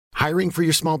Hiring for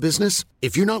your small business?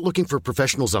 If you're not looking for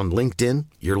professionals on LinkedIn,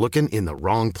 you're looking in the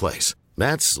wrong place.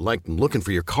 That's like looking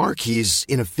for your car keys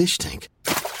in a fish tank.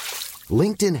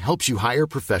 LinkedIn helps you hire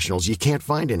professionals you can't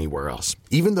find anywhere else,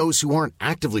 even those who aren't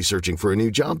actively searching for a new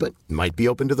job but might be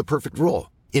open to the perfect role.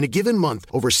 In a given month,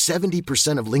 over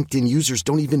 70% of LinkedIn users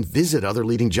don't even visit other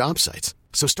leading job sites.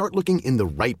 So start looking in the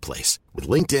right place. With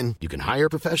LinkedIn, you can hire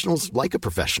professionals like a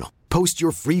professional. Post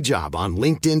your free job on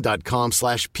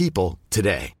linkedin.com/people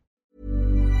today.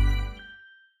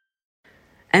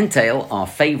 Entail, our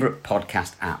favourite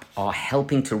podcast app, are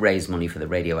helping to raise money for the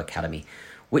Radio Academy,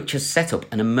 which has set up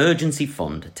an emergency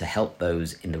fund to help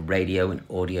those in the radio and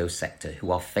audio sector who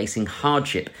are facing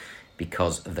hardship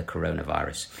because of the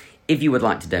coronavirus. If you would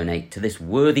like to donate to this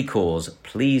worthy cause,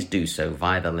 please do so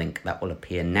via the link that will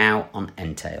appear now on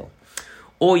Entail.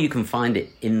 Or you can find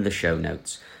it in the show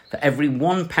notes. For every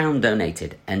 £1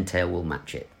 donated, Entail will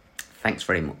match it. Thanks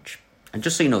very much. And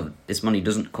just so you know, this money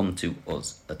doesn't come to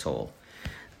us at all.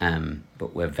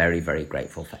 But we're very, very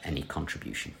grateful for any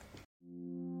contribution.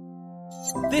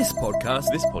 This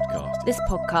podcast is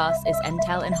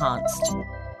Entail enhanced.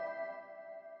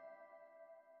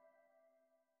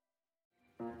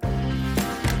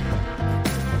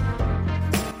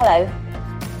 Hello,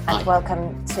 and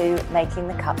welcome to Making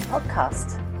the Cut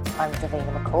podcast. I'm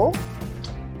Davina McCall.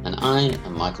 And I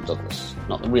am Michael Douglas,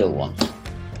 not the real one.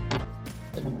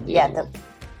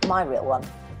 My real one.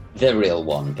 The real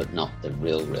one, but not the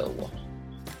real one.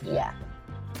 Yeah.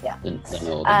 The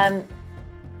northern.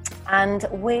 And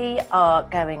we are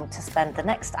going to spend the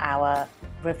next hour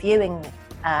reviewing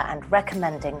and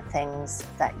recommending things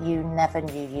that you never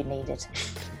knew you needed.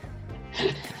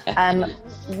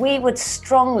 We would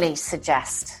strongly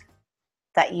suggest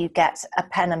that you get a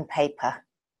pen and paper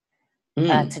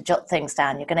to jot things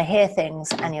down. You're going to hear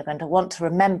things and you're going to want to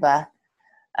remember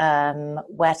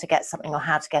where to get something or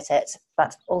how to get it.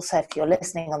 But also, if you're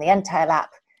listening on the Entail app,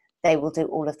 they will do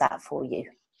all of that for you.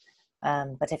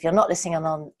 But if you're not listening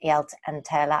on the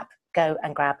Entail app, go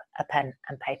and grab a pen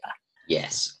and paper.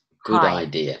 Yes, good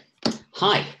idea.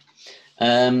 Hi.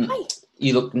 Hi.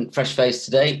 You look fresh-faced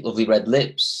today, lovely red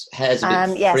lips, hair's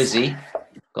a bit frizzy.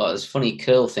 Got this funny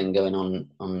curl thing going on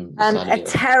the side of your...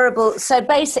 terrible... So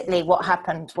basically what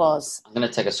happened was... I'm going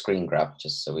to take a screen grab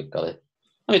just so we've got it.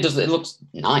 I mean, it looks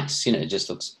nice, it just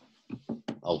looks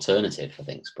alternative, I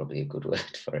think is probably a good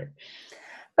word for it.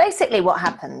 Basically what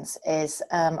happens is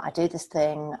I do this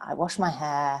thing, I wash my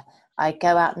hair, I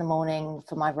go out in the morning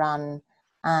for my run,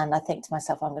 and I think to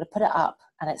myself, I'm going to put it up,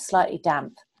 and it's slightly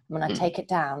damp. When I take it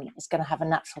down, it's going to have a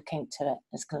natural kink to it.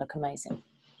 It's going to look amazing.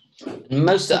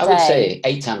 Today, I would say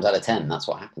 8 times out of 10, that's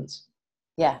what happens.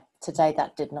 Yeah, today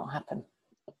that did not happen.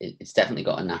 It's definitely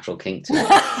got a natural kink to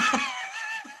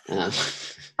it.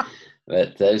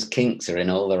 But those kinks are in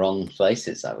all the wrong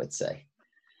places, I would say.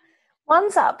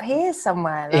 One's up here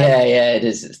somewhere. Yeah, it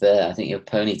is. It's there. I think your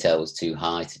ponytail was too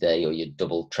high today, or you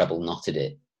double treble knotted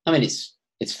it. I mean,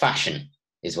 it's fashion,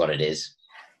 is what it is.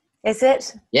 Is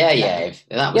it? Yeah. If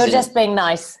that was You're just being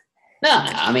nice. No.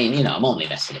 I mean, I'm only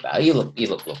messing about. You look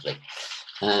lovely.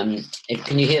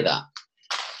 Can you hear that?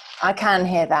 I can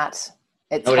hear that.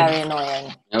 It's very annoying.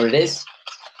 You know what it is?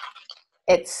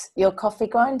 It's your coffee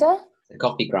grinder? The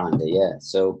coffee grinder, yeah.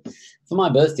 So for my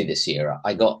birthday this year,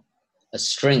 I got a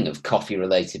string of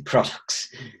coffee-related products.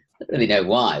 I don't really know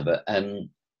why, but... you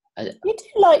do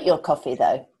like your coffee,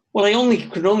 though. Well, I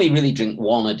could only really drink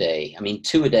 1 a day. I mean,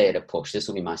 2 a day at a push. This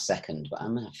will be my second, but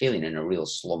I'm feeling in a real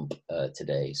slump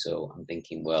today. So I'm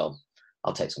thinking, well,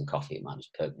 I'll take some coffee. It might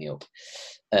just perk me up.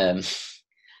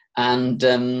 And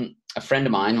a friend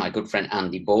of mine, my good friend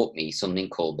Andy, bought me something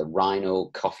called the Rhino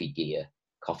Coffee Gear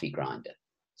coffee grinder.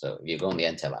 So if you go on the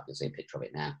Entail app, you'll see a picture of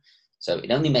it now. So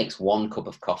it only makes 1 cup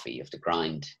of coffee. You have to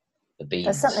grind the beans.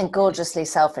 There's something gorgeously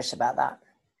selfish about that.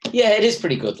 Yeah, it is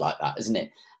pretty good like that, isn't it?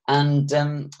 And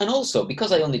also,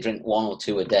 because I only drink 1 or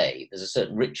 2 a day, there's a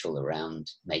certain ritual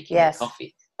around making the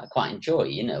coffee I quite enjoy.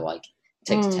 Like it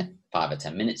takes 5 or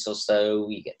 10 minutes or so.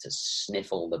 You get to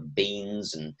sniff all the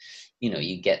beans, and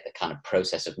you get the kind of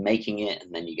process of making it,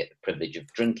 and then you get the privilege of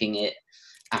drinking it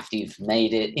after you've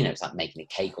made it. It's like making a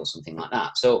cake or something like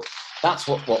that. So that's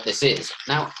what this is.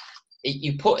 Now,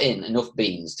 you put in enough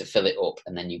beans to fill it up,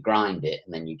 and then you grind it,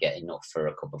 and then you get enough for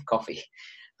a cup of coffee.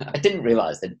 I didn't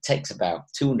realise that it takes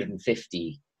about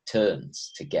 250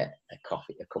 turns to get a cup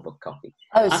of coffee.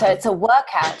 Oh, so it's a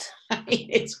workout. I mean,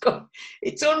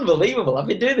 it's unbelievable. I've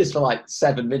been doing this for like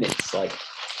 7 minutes,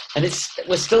 and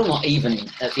we're still not even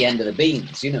at the end of the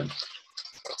beans,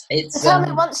 It's, so tell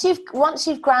me, once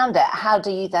you've ground it, how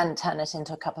do you then turn it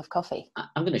into a cup of coffee?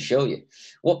 I'm going to show you.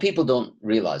 What people don't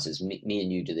realize is me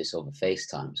and you do this over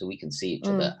FaceTime, so we can see each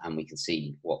other and we can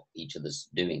see what each other's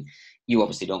doing. You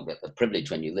obviously don't get the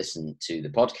privilege when you listen to the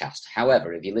podcast.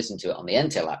 However, if you listen to it on the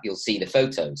Entel app, you'll see the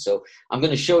photos. So I'm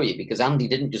going to show you, because Andy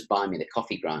didn't just buy me the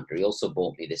coffee grinder. He also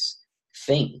bought me this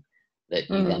thing that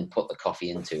you then put the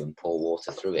coffee into and pour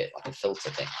water through it, like a filter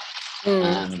thing.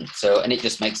 And it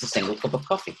just makes a single cup of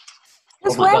coffee.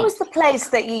 Because where was the place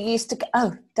that you used to go?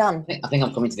 Oh, done. I think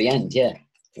I'm coming to the end, yeah.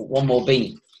 One more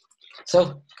bean.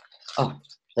 So,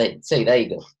 there you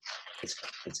go.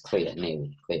 It's clear,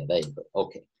 nearly clear. There you go.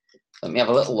 Okay. Let me have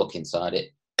a little look inside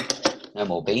it. No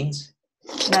more beans.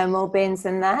 No more beans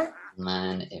in there. And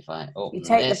then if I open You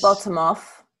take the bottom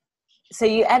off. So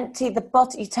you empty the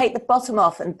bottom, you take the bottom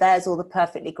off, and there's all the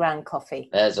perfectly ground coffee.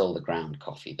 There's all the ground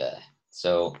coffee there.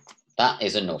 So that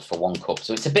is enough for 1 cup.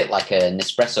 So it's a bit like a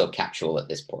Nespresso capsule at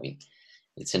this point.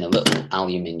 It's in a little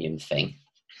aluminium thing.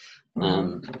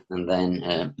 And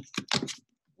then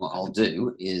what I'll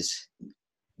do is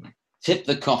tip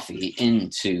the coffee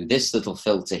into this little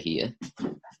filter here.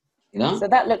 You know? So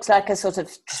that looks like a sort of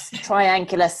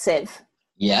triangular sieve.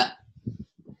 Yeah.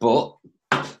 But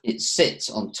it sits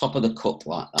on top of the cup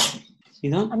like that.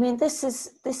 You know? I mean, this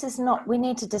is not, we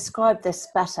need to describe this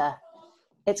better.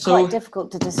 It's quite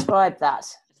difficult to describe that.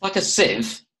 It's like a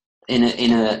sieve in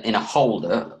a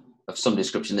holder of some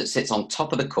description that sits on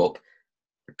top of the cup.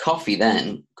 The coffee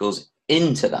then goes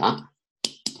into that.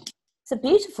 It's a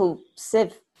beautiful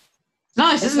sieve.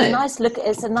 Nice, isn't it?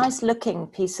 It's a nice looking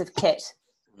piece of kit.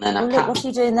 And then look, what are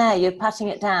you doing there? You're patting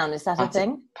it down. Is that a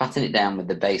thing? Patting it down with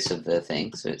the base of the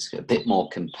thing, so it's a bit more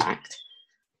compact.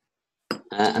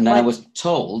 And then I was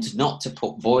told not to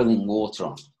put boiling water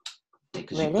on.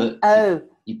 Because really?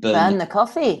 you burn the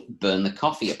coffee. Burn the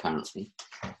coffee, apparently.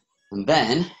 And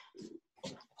then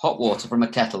hot water from a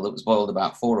kettle that was boiled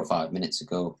about 4 or 5 minutes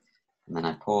ago. And then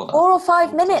I pour that. 4 or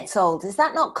 5 minutes old? Is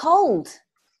that not cold?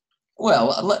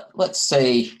 Well, let's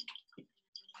say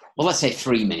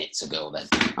 3 minutes ago then.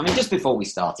 I mean, just before we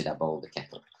started, I boiled the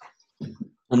kettle.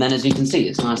 And then, as you can see,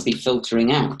 it's nicely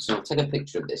filtering out. So I'll take a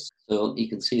picture of this. So you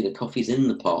can see the coffee's in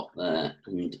the pot there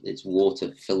and it's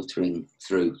water filtering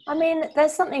through. I mean,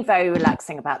 there's something very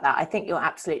relaxing about that. I think you're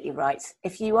absolutely right.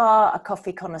 If you are a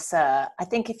coffee connoisseur, I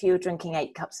think if you were drinking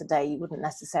 8 cups a day, you wouldn't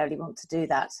necessarily want to do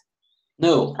that.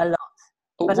 No. A lot.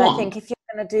 But I think if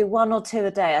you're going to do 1 or 2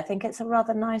 a day, I think it's a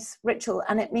rather nice ritual.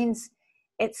 And it means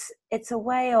it's a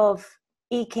way of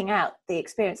eking out the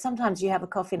experience. Sometimes you have a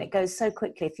coffee and it goes so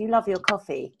quickly. If you love your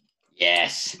coffee,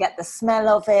 yes, you get the smell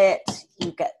of it,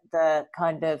 you get the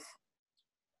kind of,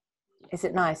 is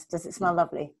it nice? Does it smell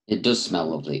lovely? It does smell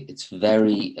lovely. It's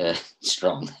very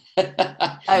strong.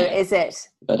 Oh, is it?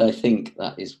 But I think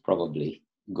that is probably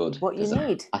good. What you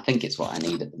need. I think it's what I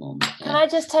need at the moment. Yeah. Can I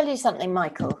just tell you something,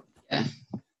 Michael? Yeah.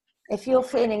 If you're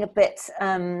feeling a bit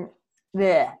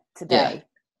bleh today,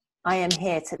 I am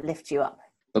here to lift you up.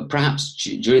 But perhaps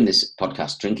during this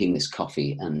podcast, drinking this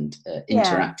coffee and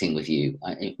interacting with you,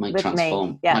 it might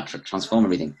transform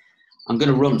everything. I'm going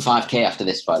to run 5K after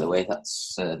this, by the way.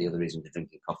 That's the other reason for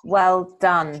drinking coffee. Well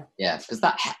done. Yeah, because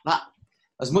that,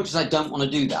 as much as I don't want to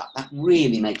do that, that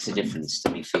really makes a difference to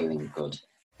me feeling good.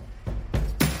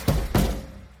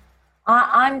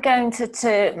 I'm going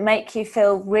to make you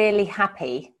feel really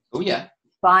happy. Oh, yeah.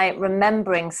 By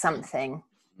remembering something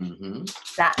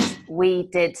that we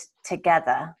did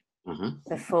together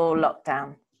before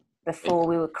lockdown, before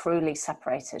we were cruelly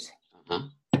separated.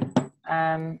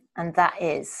 And that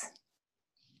is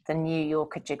the New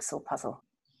Yorker jigsaw puzzle.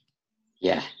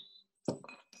 Yeah.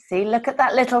 See, look at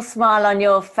that little smile on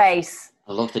your face.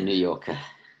 I love the New Yorker.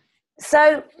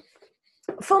 So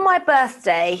for my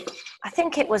birthday, I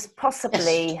think it was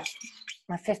possibly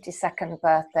my 52nd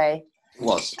birthday. It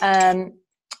was.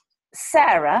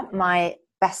 Sarah, my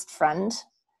best friend,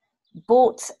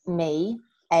 bought me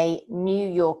a New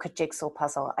Yorker jigsaw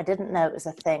puzzle. I didn't know it was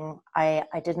a thing. I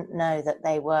didn't know that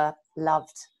they were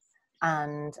loved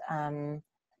and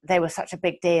they were such a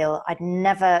big deal. I'd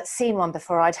never seen one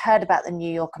before. I'd heard about the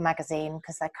New Yorker magazine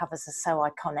because their covers are so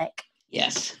iconic.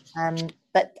 Yes.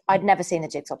 But I'd never seen a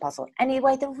jigsaw puzzle.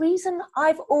 Anyway, the reason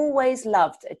I've always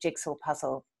loved a jigsaw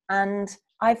puzzle, and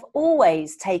I've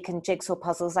always taken jigsaw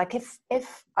puzzles, like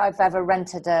if I've ever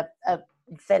rented a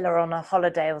villa on a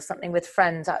holiday or something with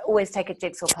friends, I always take a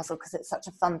jigsaw puzzle because it's such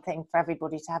a fun thing for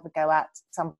everybody to have a go at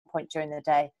some point during the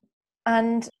day.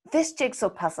 And this jigsaw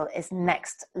puzzle is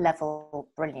next level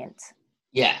brilliant.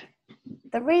 Yeah.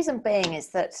 The reason being is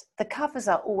that the covers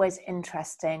are always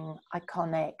interesting,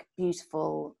 iconic,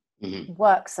 beautiful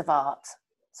works of art.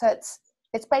 So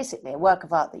It's basically a work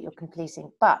of art that you're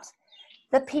completing. But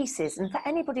the pieces, and for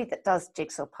anybody that does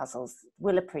jigsaw puzzles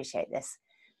will appreciate this,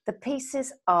 the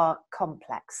pieces are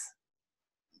complex.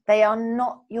 They are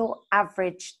not your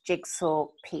average jigsaw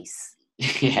piece.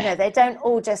 Yeah. They don't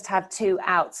all just have 2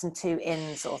 outs and 2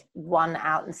 ins, or 1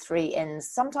 out and 3 ins.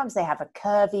 Sometimes they have a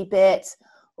curvy bit,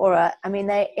 or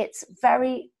it's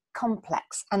very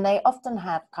complex, and they often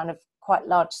have kind of quite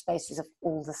large spaces of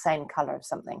all the same color of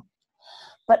something.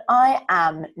 But I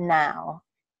am now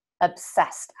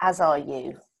obsessed, as are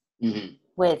you,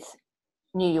 with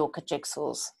New Yorker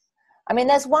jigsaws. I mean,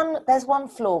 there's one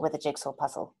flaw with a jigsaw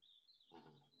puzzle,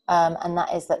 and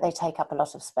that is that they take up a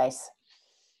lot of space.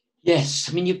 Yes,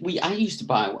 I mean, I used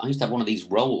to have one of these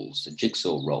rolls, a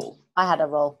jigsaw roll. I had a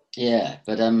roll. Yeah,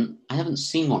 but I haven't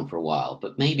seen one for a while.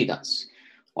 But maybe that's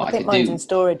what I could do. I think mine's in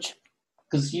storage.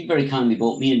 Because you very kindly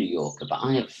bought me a New Yorker, but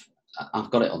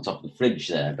I've got it on top of the fridge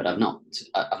there, but I've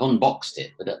unboxed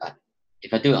it. But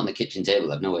if I do it on the kitchen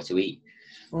table, I've nowhere to eat.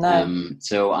 No.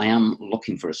 So I am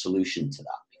looking for a solution to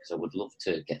that, because I would love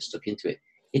to get stuck into it.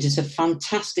 It is a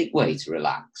fantastic way to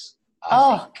relax,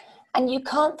 I think. And you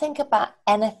can't think about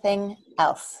anything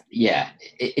else. Yeah,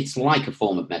 it's like a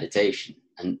form of meditation.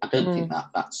 And I don't think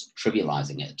that's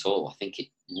trivializing it at all. I think it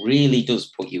really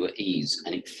does put you at ease,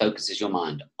 and it focuses your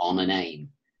mind on an aim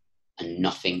and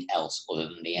nothing else other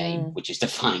than the aim, which is to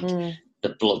find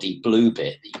the bloody blue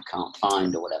bit that you can't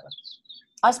find or whatever.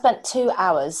 I spent 2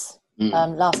 hours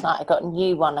last night. I got a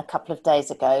new one a couple of days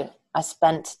ago. I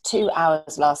spent 2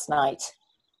 hours last night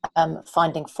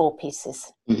finding 4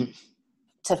 pieces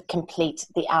to complete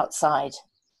the outside.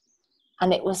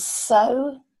 And it was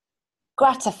so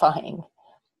gratifying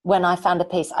when I found a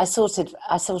piece. I sorted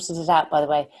it out, by the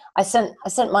way. I sent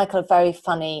Michael a very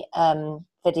funny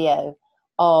video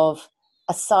of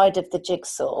a side of the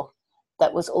jigsaw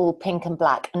that was all pink and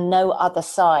black, and no other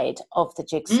side of the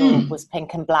jigsaw was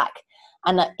pink and black.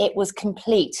 And it was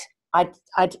complete.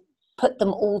 I'd put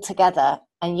them all together,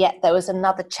 and yet there was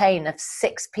another chain of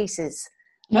 6 pieces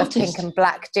of pink and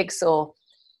black jigsaw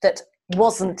that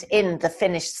wasn't in the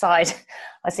finished side.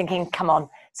 I was thinking, come on.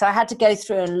 So I had to go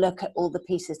through and look at all the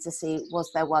pieces to see,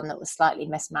 was there one that was slightly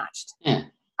mismatched? Yeah.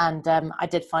 And I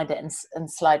did find it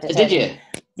and slide it in. Did you?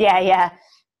 Yeah.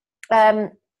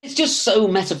 It's just so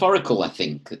metaphorical, I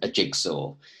think, a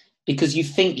jigsaw, because you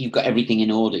think you've got everything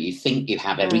in order. You think you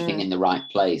have everything in the right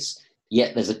place.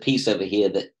 Yet there's a piece over here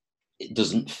that it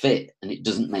doesn't fit and it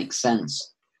doesn't make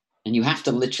sense. And you have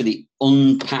to literally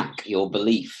unpack your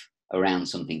belief around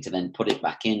something to then put it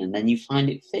back in, and then you find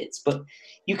it fits. But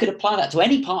you could apply that to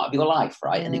any part of your life,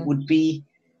 right? And it would be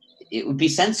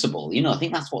sensible. I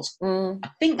think that's what's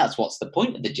the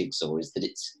point of the jigsaw, is that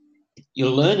you're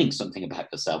learning something about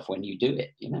yourself when you do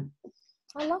it.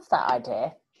 I love that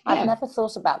idea. Yeah. I've never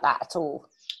thought about that at all.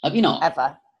 Have you not?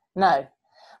 Ever? No.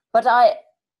 But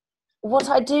what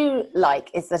I do like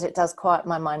is that it does quiet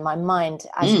my mind. My mind,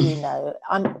 as you know,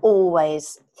 I'm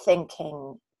always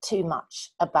thinking too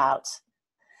much about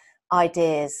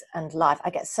ideas and life. I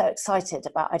get so excited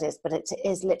about ideas, but it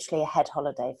is literally a head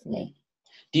holiday for me.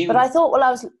 But I thought,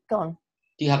 go on.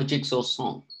 Do you have a jigsaw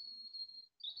song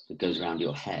that goes around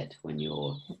your head when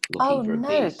you're looking for a piece?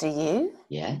 Oh, no, do you?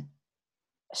 Yeah.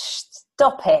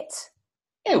 Stop it.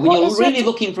 Yeah, when you're really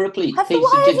looking for a piece of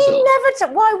jigsaw.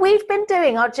 Why we've been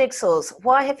doing our jigsaws,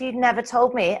 why have you never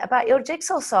told me about your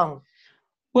jigsaw song?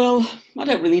 Well, I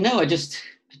don't really know. I just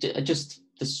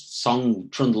the song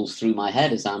trundles through my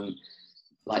head as I'm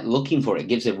like looking for it. It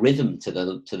gives a rhythm to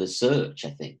the search,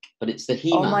 I think. But it's the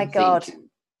He-Man. Oh my God.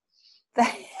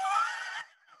 I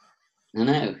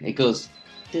know. It goes.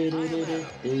 Prince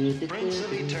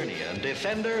of Eternia and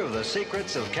defender of the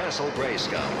secrets of Castle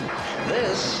Grayskull.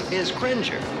 This is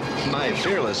Cringer, my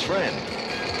fearless friend.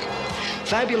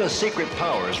 Fabulous secret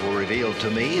powers were revealed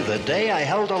to me the day I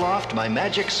held aloft my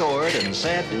magic sword and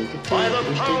said, "By the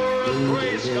power of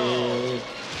Grayskull."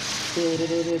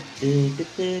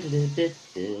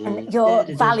 And you're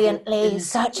valiantly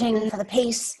searching for the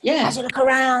piece as you look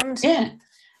around. Yeah.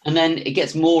 And then it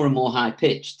gets more and more high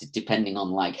pitched depending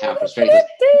on like how frustrated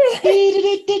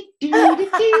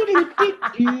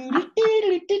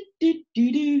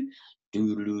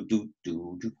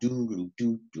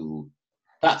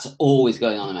That's always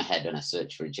going on in my head when I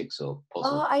search for a jigsaw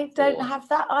puzzle. Oh, I don't have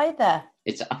that either.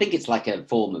 I think it's like a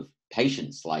form of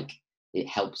patience. Like it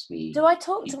helps me. Do I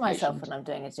talk to myself when I'm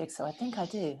doing a jigsaw? I think I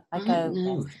do. I go,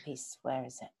 "Where's the piece? Where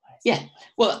is it? Yeah.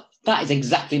 Well, that is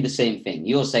exactly the same thing.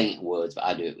 You're saying it in words, but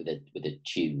I do it with a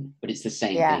tune. But it's the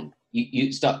same thing.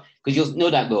 You start, because you'll no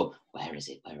doubt go, "Where is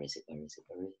it? Where is it? Where is it?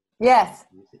 Where is it?" Yes.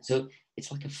 So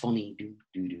it's like a funny do.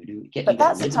 But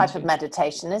that's a type of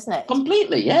meditation, isn't it?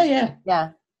 Completely, yeah.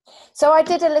 Yeah. So I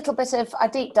did I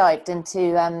deep dived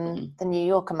into the New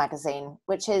Yorker magazine,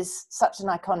 which is such an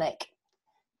iconic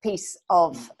piece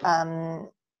of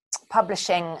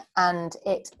publishing, and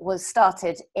it was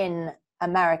started in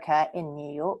America, in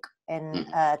New York, in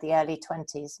the early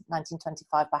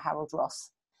 1925, by Harold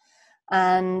Ross.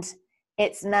 And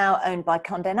it's now owned by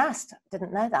Condé Nast.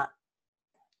 Didn't know that.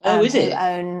 Is it?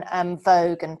 Who own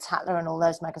Vogue and Tatler and all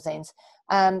those magazines.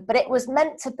 But it was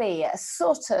meant to be a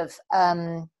sort of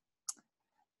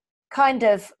kind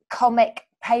of comic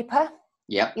paper.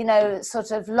 Yeah. You know,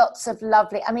 sort of lots of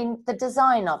lovely, I mean, the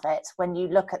design of it, when you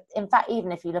look at, in fact, even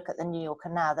if you look at the New Yorker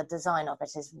now, the design of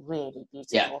it is really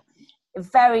beautiful. Yeah.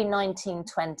 Very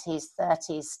 1920s,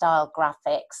 30s style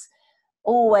graphics.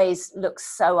 Always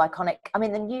looks so iconic. I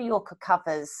mean, the New Yorker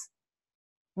covers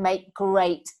make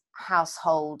great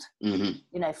household, you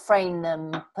know, frame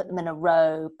them, put them in a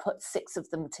row, put 6 of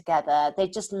them together. They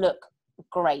just look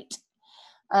great.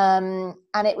 And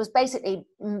it was basically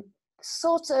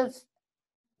sort of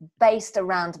based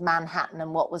around Manhattan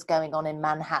and what was going on in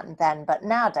Manhattan then. But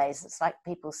nowadays, it's like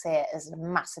people see it as a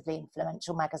massively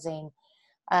influential magazine.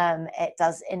 It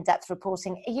does in-depth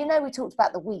reporting. You know, we talked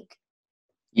about The Week.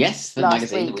 Yes, the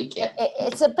magazine, The Week, yeah.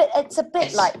 It's a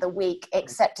bit like The Week,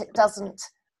 except it doesn't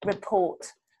report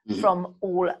from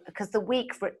all, because The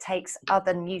Week takes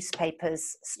other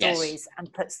newspapers' stories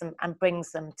and puts them and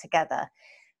brings them together.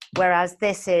 Whereas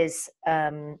this is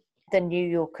the New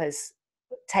Yorker's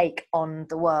take on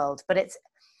the world, but it's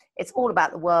all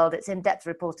about the world. It's in-depth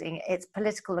reporting. It's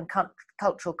political and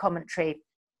cultural commentary,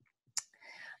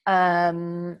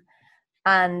 and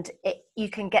you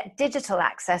can get digital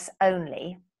access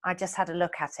only. I just had a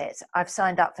look at it. I've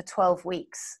signed up for 12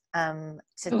 weeks so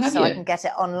I can get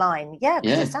it online. Yeah,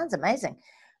 because it sounds amazing.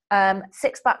 $6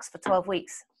 for 12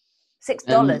 weeks,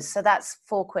 $6. So that's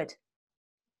 £4.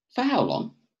 For how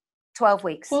long? 12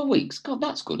 weeks. 12 weeks. God,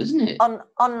 that's good, isn't it?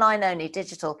 Online only,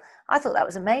 digital. I thought that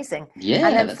was amazing. Yeah.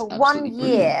 And then for 1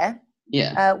 year,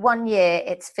 yeah, 1 year,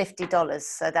 it's $50.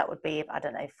 So that would be, I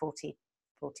don't know,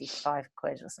 45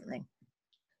 quid or something.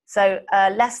 So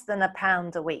less than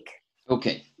 £1 a week.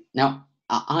 Okay. Now,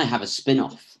 I have a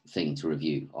spin-off thing to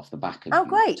review off the back of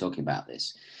great. Talking about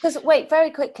this. Because, wait,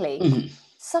 very quickly,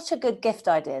 such a good gift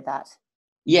idea, that.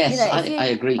 Yes, you know, I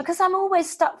agree. Because I'm always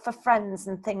stuck for friends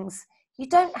and things. You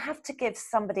don't have to give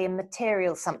somebody a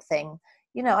material something.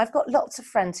 You know, I've got lots of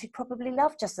friends who probably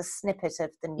love just a snippet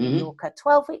of the New Yorker.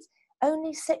 12 weeks,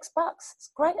 only $6. It's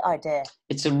a great idea.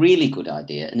 It's a really good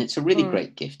idea, and it's a really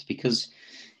great gift because,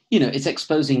 you know, it's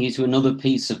exposing you to another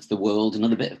piece of the world,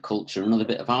 another bit of culture, another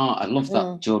bit of art. I love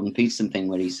that Jordan Peterson thing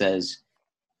where he says,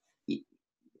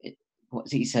 what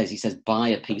he says? He says, buy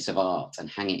a piece of art and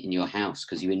hang it in your house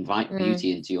because you invite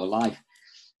beauty into your life.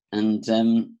 And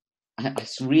I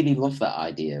really love that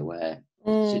idea where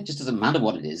it just doesn't matter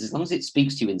what it is, as long as it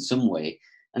speaks to you in some way.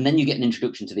 And then you get an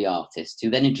introduction to the artist, who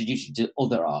then introduce you to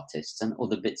other artists and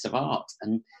other bits of art.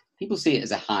 And people see it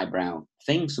as a highbrow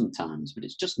thing sometimes, but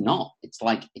it's just not. It's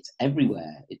like, it's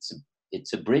everywhere. It's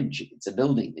a bridge, it's a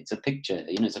building, it's a picture,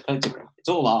 you know, it's a photograph. It's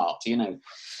all art, you know.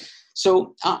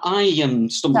 So I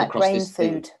stumbled across this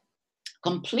food. Thing.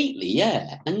 Completely,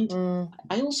 yeah. And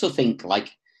I also think, like,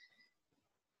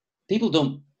 people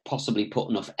don't possibly put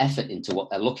enough effort into what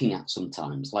they're looking at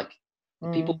sometimes. Like,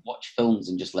 people watch films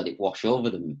and just let it wash over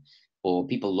them, or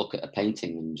people look at a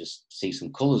painting and just see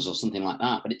some colours or something like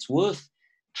that. But it's worth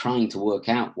trying to work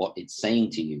out what it's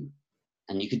saying to you.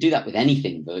 And you could do that with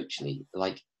anything virtually,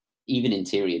 like even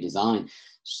interior design.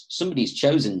 Somebody's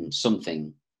chosen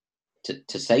something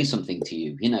to say something to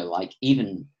you, you know, like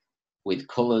even with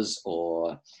colours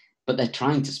but they're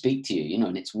trying to speak to you, you know,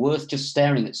 and it's worth just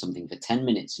staring at something for 10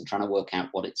 minutes and trying to work out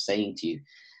what it's saying to you.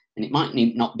 And it might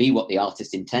not be what the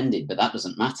artist intended, but that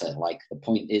doesn't matter. Like, the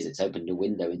point is, it's opened a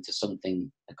window into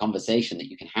something, a conversation that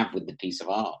you can have with the piece of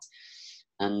art.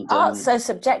 And art's so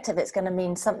subjective, it's going to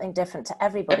mean something different to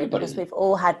everybody. Because we've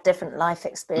all had different life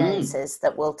experiences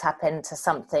that will tap into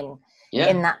something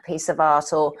in that piece of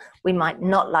art, or we might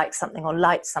not like something or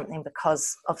like something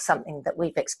because of something that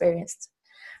we've experienced.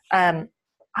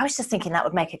 I was just thinking that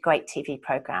would make a great TV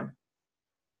program.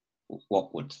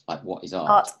 What is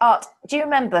art? Art. Do you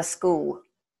remember school?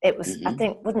 It was, I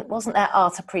think, wasn't there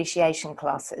art appreciation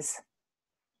classes?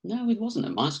 No, it wasn't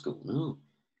at my school, no.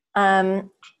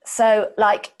 So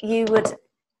like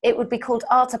it would be called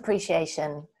art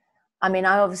appreciation. I mean,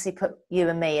 I obviously put you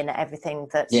and me in everything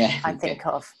that I think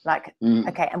of, like,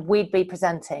 okay, and we'd be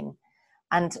presenting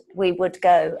and we would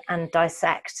go and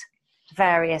dissect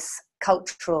various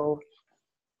cultural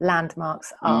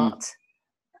landmarks, art,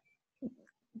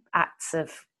 acts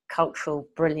of cultural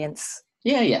brilliance.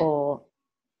 Or,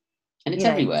 and it's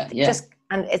everywhere.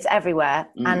 And it's everywhere.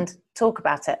 And talk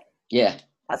about it. Yeah.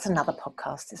 That's another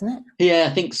podcast, isn't it? Yeah,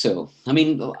 I think so. I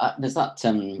mean, there's that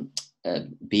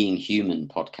Being Human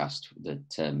podcast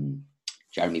that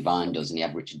Jeremy Vine does, and he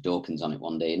had Richard Dawkins on it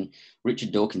one day. And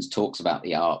Richard Dawkins talks about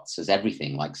the arts as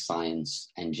everything, like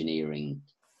science, engineering,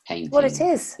 painting. Well, it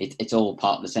is. It's all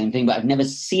part of the same thing, but I've never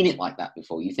seen it like that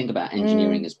before. You think about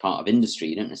engineering as part of industry,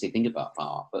 you don't necessarily think about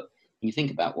art, but when you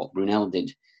think about what Brunel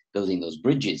did building those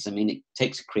bridges, I mean, it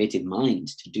takes a creative mind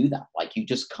to do that. Like, you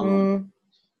just can't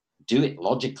do it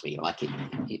logically. Like,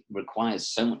 it requires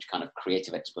so much kind of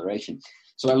creative exploration.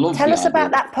 So I love. Tell us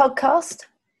about that podcast.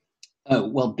 Oh,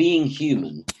 well, Being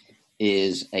Human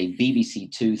is a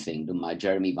BBC Two thing done by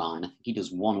Jeremy Vine. I think he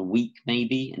does one a week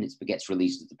maybe, and it gets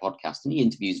released as a podcast. And he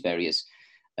interviews various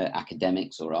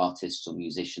academics or artists or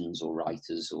musicians or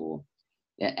writers or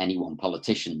anyone,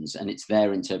 politicians, and it's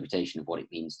their interpretation of what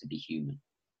it means to be human.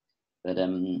 But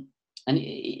and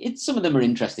it's some of them are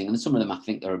interesting, and some of them I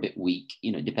think are a bit weak.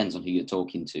 You know, it depends on who you're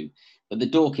talking to. But the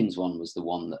Dawkins one was the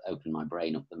one that opened my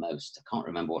brain up the most. I can't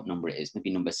remember what number it is.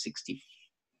 Maybe number 60.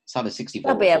 It's either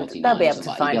 64 or 49. They'll be able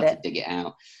to find it. To dig it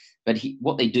out. But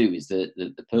what they do is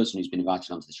the person who's been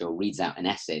invited onto the show reads out an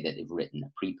essay that they've written,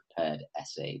 a pre-prepared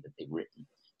essay that they've written.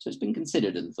 So it's been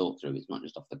considered and thought through. It's not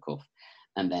just off the cuff.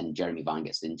 And then Jeremy Vine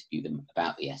gets to interview them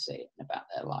about the essay and about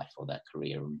their life or their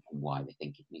career and why they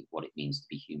think what it means to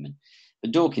be human.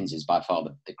 But Dawkins is by far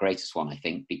the greatest one, I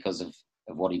think, because of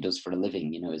what he does for a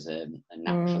living, you know, as a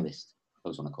naturalist. I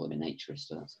always want to call him a naturist,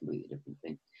 so that's a completely different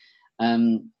thing.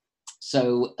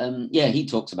 He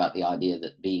talks about the idea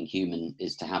that being human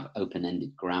is to have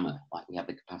open-ended grammar, like we have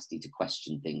the capacity to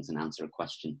question things and answer a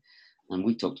question. And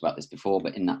we've talked about this before,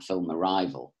 but in that film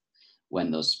Arrival, when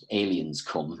those aliens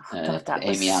come,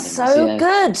 Amy Adams, so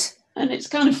good. And it's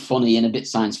kind of funny and a bit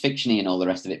science fictiony and all the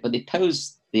rest of it, but they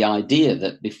pose the idea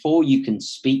that before you can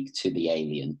speak to the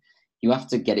alien, you have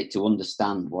to get it to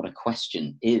understand what a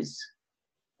question is.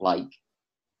 Like,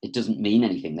 it doesn't mean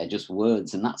anything, they're just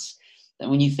words. And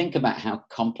when you think about how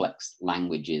complex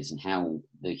language is and how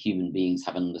the human beings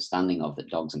have an understanding of that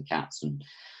dogs and cats and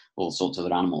all sorts of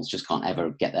other animals just can't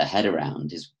ever get their head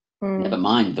around, is never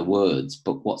mind the words,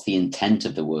 but what's the intent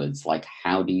of the words? Like,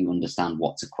 how do you understand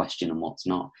what's a question and what's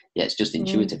not? Yeah, it's just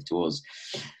intuitive to us.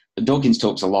 But Dawkins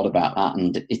talks a lot about that,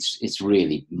 and it's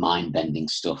really mind-bending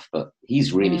stuff, but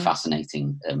he's really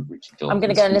fascinating, Richard Dawkins. I'm going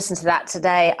to go and listen to that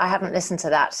today. I haven't listened to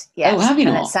that yet. Oh, have you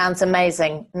not? And it sounds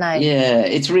amazing. No. Yeah,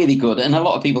 it's really good. And a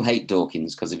lot of people hate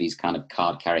Dawkins because of his kind of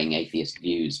card-carrying atheist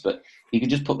views, but you can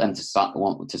just put them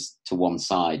to one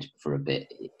side for a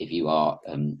bit if you are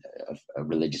a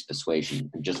religious persuasion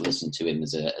and just listen to him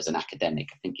as an academic.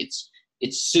 I think it's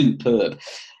superb.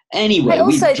 Anyway, I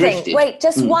also think,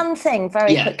 one thing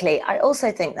very quickly. I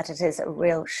also think that it is a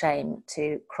real shame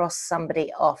to cross somebody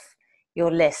off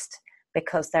your list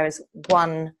because there is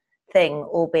one thing,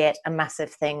 albeit a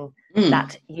massive thing,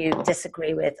 that you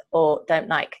disagree with or don't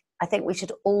like. I think we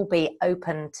should all be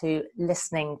open to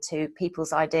listening to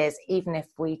people's ideas, even if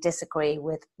we disagree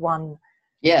with one.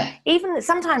 Yeah. Even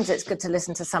sometimes it's good to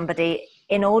listen to somebody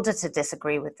in order to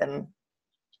disagree with them.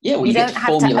 Yeah, well, you don't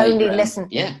have to only listen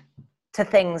to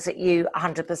things that you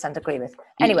 100% agree with.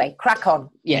 Anyway, crack on.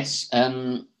 Yes.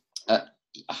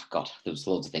 God, there was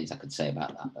loads of things I could say about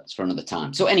that. That's for another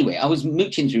time. So anyway, I was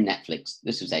mooching through Netflix.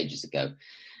 This was ages ago.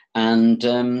 And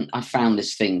I found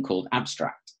this thing called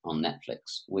Abstract on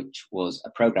Netflix, which was a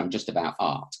program just about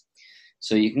art.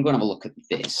 So you can go and have a look at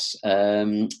this.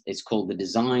 It's called The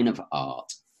Design of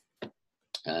Art.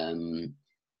 And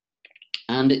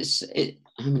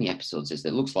how many episodes is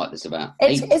there? It looks like there's about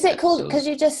 8 Is it called, because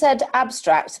you just said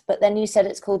abstract, but then you said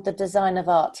it's called The Design of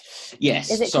Art. Yes,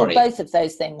 Is it called both of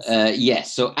those things?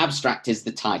 Yes, so abstract is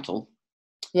the title.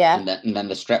 Yeah. And then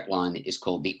the strap line is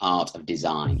called The Art of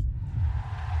Design.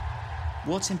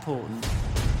 What's important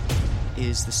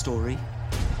is the story,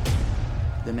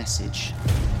 the message,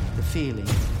 the feeling,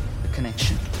 the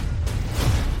connection.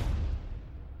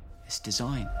 It's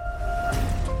design.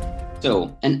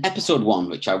 So, in episode 1,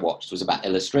 which I watched, was about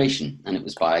illustration, and it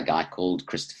was by a guy called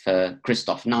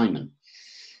Christoph Niemann.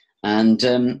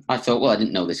 And I thought, well, I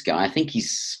didn't know this guy. I think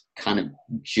he's kind of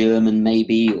German,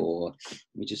 maybe, or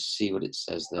let me just see what it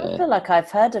says there. I feel like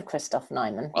I've heard of Christoph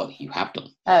Niemann. Well, you have done.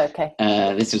 Oh, okay.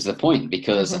 This was the point,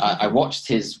 because I watched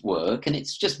his work, and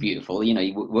it's just beautiful. You know,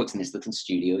 he works in this little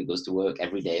studio. He goes to work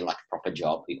every day like a proper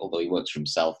job. Although he works for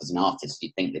himself as an artist,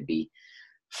 you'd think they'd be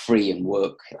free and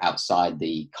work outside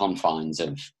the confines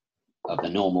of the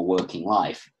normal working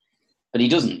life. But he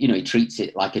doesn't, he treats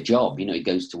it like a job. He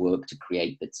goes to work to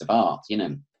create bits of art,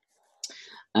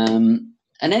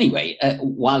 And anyway,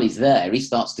 while he's there, he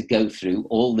starts to go through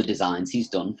all the designs he's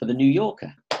done for the New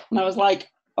Yorker. And I was like,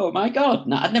 oh my God,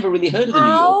 no, I'd never really heard of the New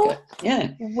Yorker.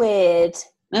 Yeah. Weird.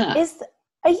 Yeah.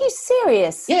 Are you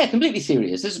serious? Yeah, completely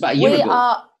serious. This is about a year ago. We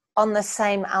are on the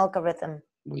same algorithm.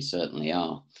 We certainly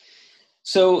are.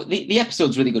 So the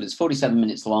episode's really good. It's 47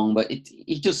 minutes long, but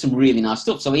he does some really nice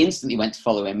stuff. So I instantly went to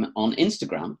follow him on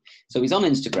Instagram. So he's on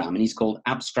Instagram and he's called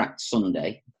Abstract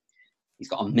Sunday. He's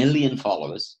got 1 million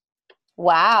followers.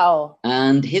 Wow.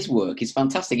 And his work is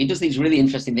fantastic. He does these really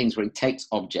interesting things where he takes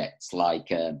objects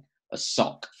like a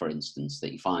sock, for instance,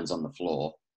 that he finds on the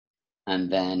floor,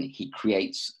 and then he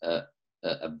creates a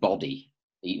body.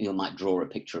 He might draw a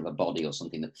picture of a body or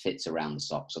something that fits around the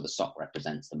sock. So the sock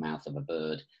represents the mouth of a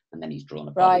bird, and then he's drawn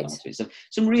a body onto it. So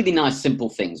some really nice, simple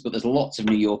things, but there's lots of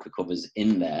New Yorker covers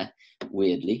in there,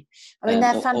 weirdly. I mean,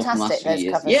 they're fantastic, those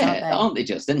covers, aren't they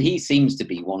just? And he seems to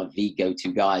be one of the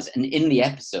go-to guys. And in the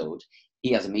episode,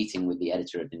 he has a meeting with the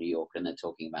editor of the New Yorker, and they're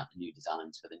talking about the new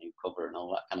designs for the new cover and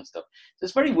all that kind of stuff. So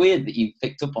it's very weird that you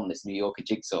picked up on this New Yorker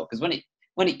jigsaw, because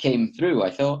when it came through, I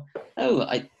thought,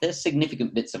 there's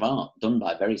significant bits of art done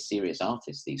by very serious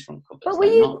artists, these front covers. But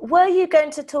were you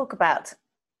going to talk about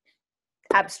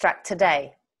Abstract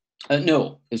today?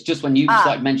 No, it's just when you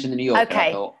started mentioning the New Yorker.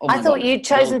 Okay. I thought you'd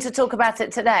chosen to talk about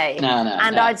it today. No.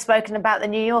 I'd spoken about the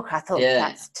New Yorker. I thought,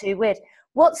 that's too weird.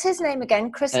 What's his name again?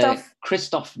 Christoph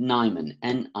Niemann,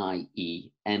 Niemann.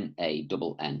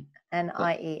 Niemann.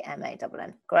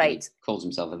 Great. He calls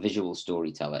himself a visual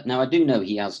storyteller. Now, I do know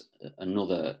he has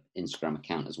another Instagram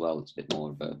account as well. It's a bit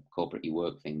more of a corporate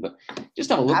work thing, but just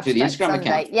have a look through the Instagram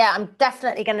account. Yeah, I'm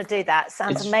definitely going to do that.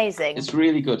 Sounds amazing. It's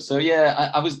really good. So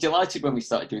yeah, I was delighted when we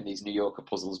started doing these New Yorker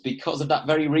puzzles because of that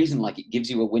very reason. Like, it gives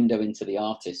you a window into the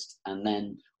artist and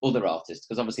then other artists,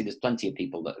 because obviously there's plenty of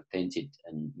people that have painted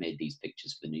and made these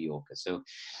pictures for the New Yorker. So,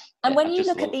 and when you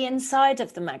look at the inside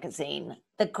of the magazine,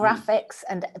 the graphics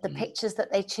and the pictures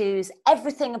that they choose,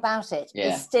 everything about it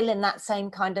is still in that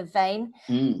same kind of vein.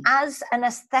 As an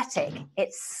aesthetic,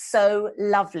 it's so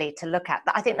lovely to look at.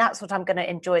 I think that's what I'm going to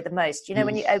enjoy the most.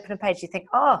 When you open a page, you think,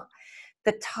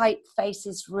 the typeface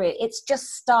is it's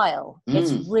just style.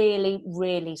 It's really,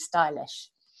 really stylish.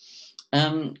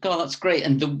 God, that's great.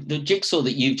 And the jigsaw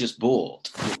that you've just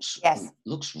bought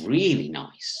looks really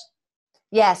nice.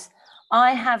 Yes,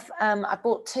 I have. I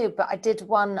bought two, but I did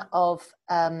one of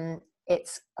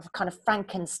it's a kind of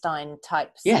Frankenstein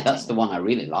type. Yeah, that's the one I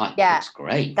really like. Yeah, it's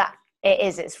great. That it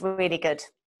is. It's really good.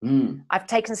 I've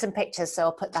taken some pictures, so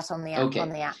I'll put that on the app. On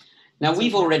the app. Now,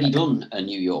 we've already done a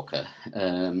New Yorker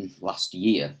last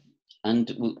year,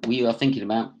 and we are thinking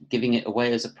about giving it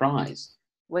away as a prize.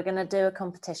 We're going to do a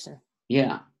competition.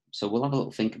 Yeah, so we'll have a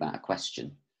little think about a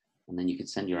question, and then you could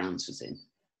send your answers in,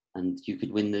 and you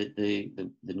could win the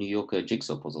New Yorker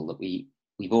jigsaw puzzle that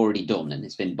we've already done, and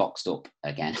it's been boxed up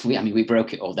again. We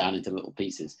broke it all down into little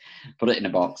pieces, put it in a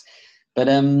box. But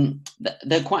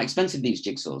they're quite expensive, these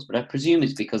jigsaws, but I presume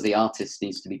it's because the artist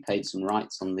needs to be paid some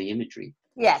rights on the imagery.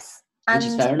 Yes, which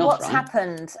is fair enough, what's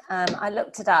happened, I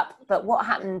looked it up, but what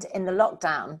happened in the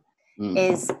lockdown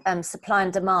is supply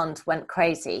and demand went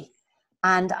crazy.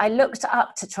 And I looked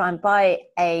up to try and buy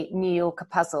a New Yorker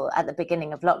puzzle at the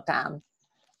beginning of lockdown,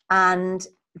 and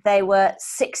they were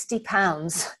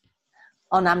 £60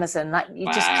 on Amazon. Like,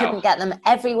 you just couldn't get them.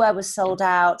 Everywhere was sold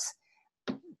out.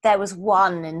 There was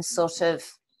one in sort of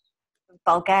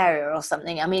Bulgaria or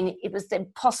something. I mean, it was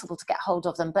impossible to get hold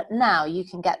of them. But now you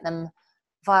can get them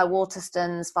via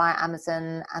Waterstones, via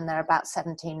Amazon, and they're about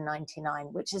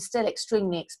 $17.99, which is still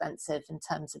extremely expensive in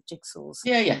terms of jigsaws.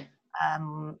 Yeah.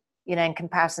 In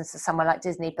comparison to somewhere like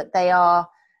Disney, but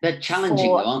they're challenging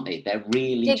though, aren't they? They're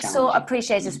really jigsaw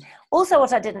appreciators. Also,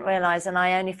 what I didn't realize, and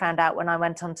I only found out when I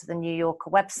went onto the New Yorker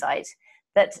website,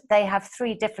 that they have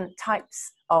 3 different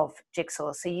types of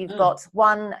jigsaws. So you've got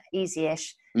 1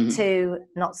 easy-ish, 2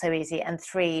 not so easy, and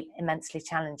 3 immensely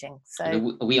challenging.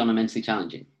 So are we on immensely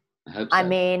challenging? I hope so. I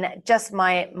mean, just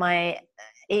my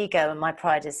ego and my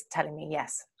pride is telling me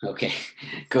yes. Okay,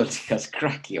 good, because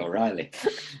cracky O'Reilly.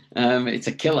 It's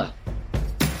a killer.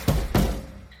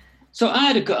 So I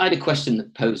had a question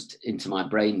that posed into my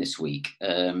brain this week.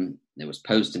 It was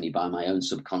posed to me by my own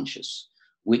subconscious,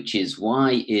 which is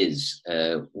why is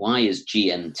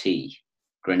GMT,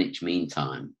 Greenwich Mean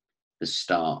Time, the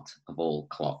start of all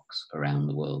clocks around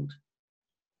the world?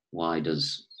 Why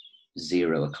does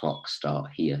 0 o'clock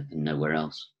start here and nowhere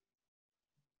else?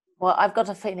 Well, I've got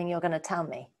a feeling you're going to tell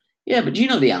me. Yeah, but do you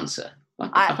know the answer?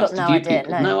 I've got no idea.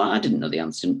 No, I didn't know the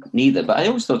answer neither, but I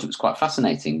always thought it was quite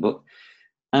fascinating. But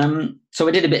So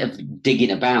I did a bit of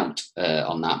digging about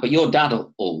on that, but your dad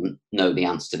will know the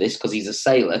answer to this because he's a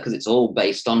sailor, because it's all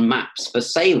based on maps for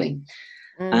sailing.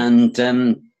 And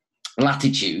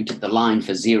latitude, the line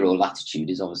for 0 latitude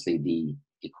is obviously the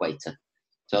equator.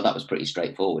 So that was pretty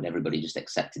straightforward. Everybody just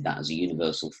accepted that as a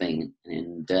universal thing.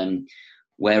 And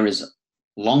whereas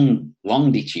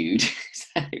longitude,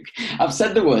 I've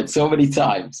said the word so many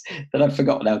times that I've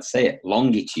forgotten how to say it.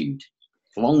 Longitude.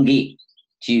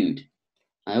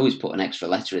 I always put an extra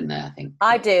letter in there, I think.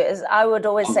 I do. I would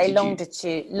always say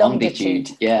longitude. Longitude.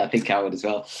 Yeah, I think I would as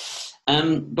well.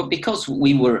 But because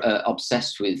we were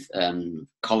obsessed with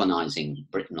colonising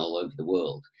Britain all over the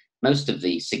world, most of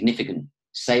the significant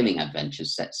sailing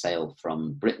adventures set sail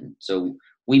from Britain. So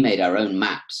we made our own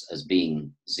maps as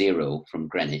being 0 from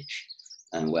Greenwich,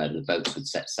 and where the boats would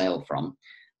set sail from.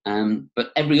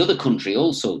 But every other country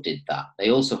also did that. They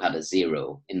also had a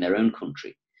 0 in their own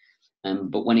country.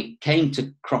 But when it came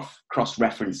to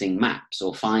cross-referencing maps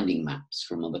or finding maps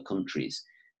from other countries,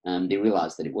 they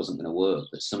realised that it wasn't going to work,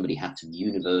 that somebody had to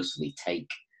universally take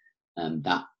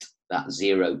that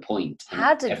 0 point.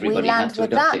 How did we land with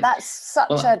that? That's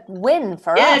such a win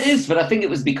for us. Yeah, it is, but I think it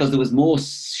was because there was more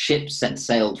ships set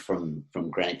sailed from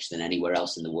Greenwich than anywhere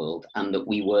else in the world, and that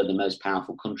we were the most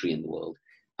powerful country in the world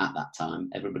at that time.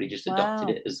 Everybody just adopted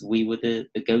it as we were the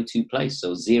go-to place.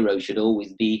 So 0 should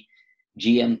always be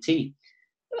GMT.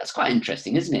 That's quite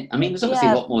interesting, isn't it? I mean, there's obviously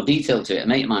a lot more detail to it. A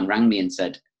mate of mine rang me and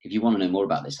said, if you want to know more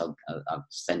about this, I'll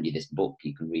send you this book.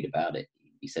 You can read about it.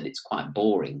 He said it's quite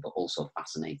boring, but also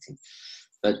fascinating.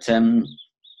 But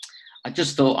I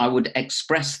just thought I would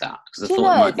express that, because I thought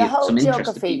it might be of some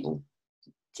interest to people.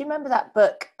 Do you remember that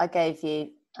book I gave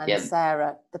you and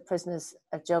Sarah, The Prisoners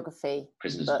of Geography?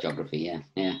 Prisoners of Geography,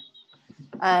 yeah.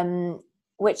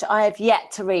 Which I have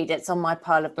yet to read. It's on my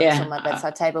pile of books on my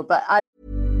bedside table. But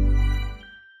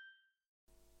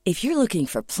if you're looking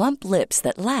for plump lips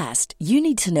that last, you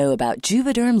need to know about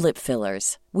Juvederm lip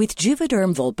fillers. With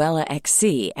Juvederm Volbella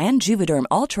XC and Juvederm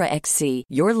Ultra XC,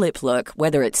 your lip look,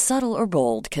 whether it's subtle or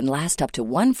bold, can last up to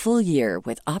 1 full year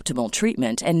with optimal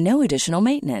treatment and no additional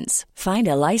maintenance. Find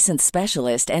a licensed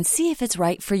specialist and see if it's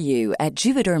right for you at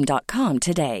Juvederm.com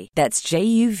today. That's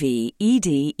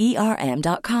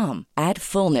JUVEDERM.com. Add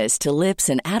fullness to lips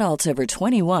in adults over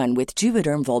 21 with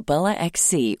Juvederm Volbella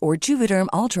XC or Juvederm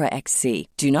Ultra XC.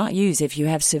 Do not use if you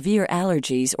have severe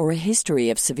allergies or a history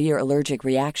of severe allergic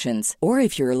reactions, or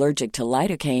if you're allergic to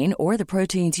lidocaine or the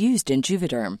proteins used in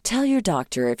Juvederm. Tell your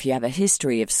doctor if you have a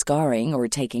history of scarring or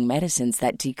taking medicines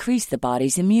that decrease the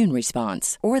body's immune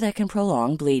response or that can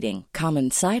prolong bleeding. Common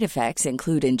side effects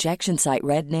include injection site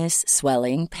redness,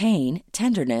 swelling, pain,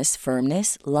 tenderness,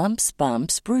 firmness, lumps,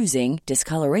 bumps, bruising,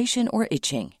 discoloration, or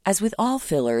itching. As with all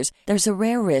fillers, there's a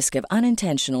rare risk of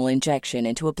unintentional injection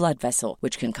into a blood vessel,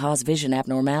 which can cause vision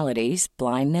abnormalities,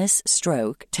 blindness,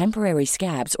 stroke, temporary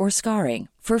scabs, or scarring.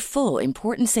 For full,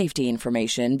 important safety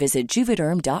information, visit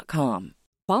Juvederm.com.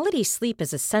 Quality sleep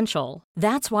is essential.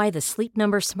 That's why the Sleep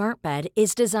Number Smart Bed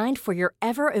is designed for your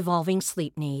ever-evolving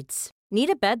sleep needs. Need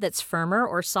a bed that's firmer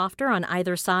or softer on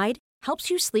either side?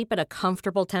 Helps you sleep at a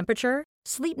comfortable temperature?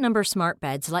 Sleep Number Smart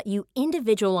Beds let you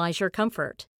individualize your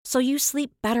comfort, so you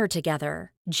sleep better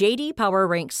together. J.D. Power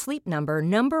ranks Sleep Number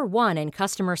number 1 in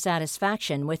customer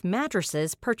satisfaction with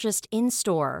mattresses purchased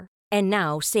in-store. And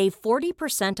now, save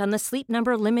 40% on the Sleep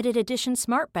Number Limited Edition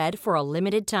Smart Bed for a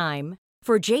limited time.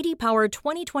 For J.D. Power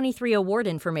 2023 award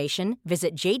information,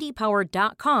 visit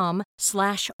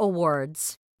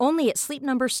jdpower.com/awards. Only at Sleep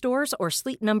Number stores or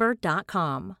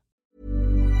sleepnumber.com.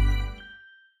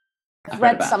 I've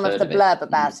read some of the blurb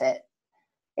about it.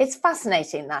 It's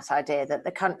fascinating, that idea that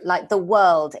the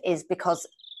world is because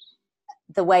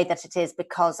the way that it is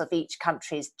because of each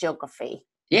country's geography.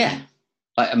 Yeah,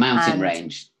 like a mountain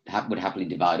range would happily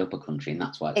divide up a country, and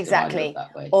that's why it's divided up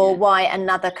that way. Or why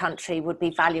another country would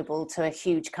be valuable to a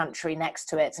huge country next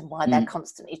to it, and why they're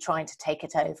constantly trying to take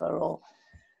it over. Or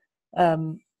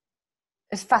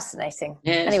it's fascinating.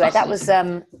 Yeah, anyway, fascinating.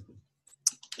 That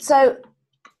was so.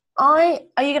 Are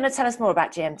you going to tell us more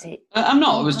about GMT? I'm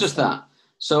not. It was just that.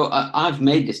 So I've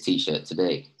made this T-shirt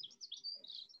today.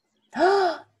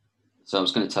 So I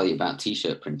was going to tell you about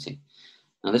T-shirt printing.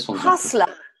 Now this one's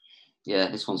Hustler.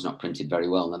 This one's not printed very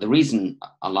well. Now the reason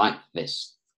I like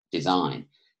this design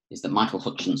is that Michael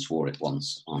Hutchence wore it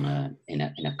once in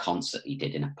a concert he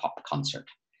did, in a pop concert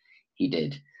he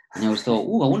did, and I always thought,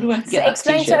 I wonder where I could get that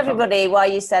Explain to everybody why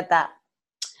you said that.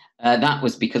 That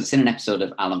was because it's in an episode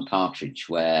of Alan Partridge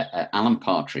where Alan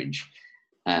Partridge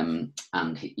and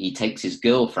he takes his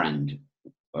girlfriend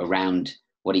around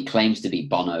what he claims to be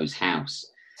Bono's house.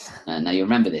 Now you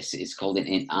remember this? It's called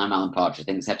I'm Alan Partridge. I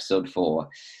think it's episode 4.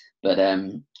 But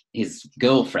his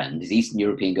girlfriend, his Eastern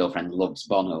European girlfriend, loves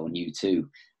Bono and U2.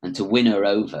 And to win her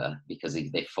over, because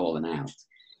they've fallen out,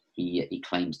 he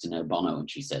claims to know Bono. And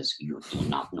she says, "You do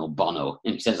not know Bono."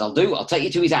 And he says, I'll take you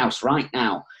to his house right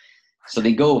now. So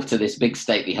they go to this big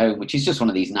stately home, which is just one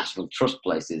of these National Trust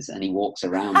places. And he walks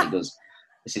around. He goes,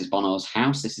 "This is Bono's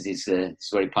house. This is this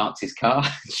is where he parks his car."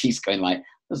 She's going like,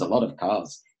 "There's a lot of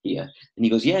cars here." And he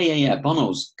goes, yeah.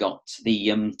 Bono's got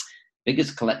the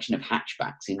biggest collection of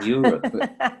hatchbacks in Europe.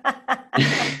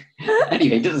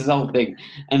 Anyway, he does this whole thing.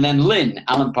 And then Lynn,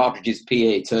 Alan Partridge's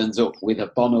PA, turns up with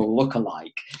a Bono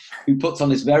lookalike who puts on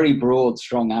this very broad,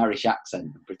 strong Irish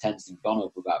accent and pretends to be Bono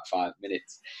for about 5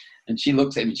 minutes. And she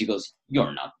looks at him and she goes,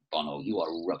 "You're not Bono, you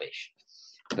are rubbish."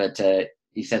 But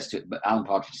Alan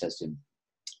Partridge says to him,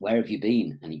 "Where have you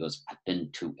been?" And he goes, "I've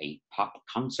been to a pop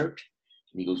concert."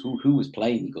 And he goes, who was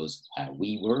playing? He goes,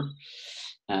 "We were."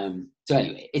 So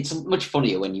anyway, it's much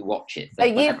funnier when you watch it. So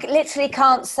you literally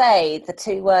can't say the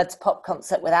two words "pop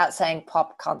concert" without saying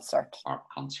 "pop concert." Pop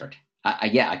concert. I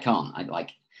can't.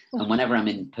 And whenever I'm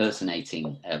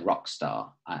impersonating a rock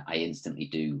star, I instantly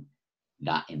do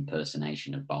that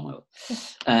impersonation of Bono.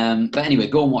 But anyway,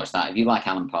 go and watch that. If you like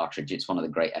Alan Partridge, it's one of the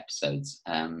great episodes.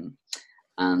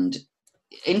 And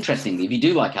interestingly, if you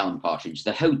do like Alan Partridge,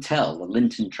 the hotel, the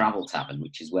Linton Travel Tavern,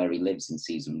 which is where he lives in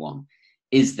season 1,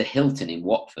 is the Hilton in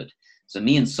Watford. So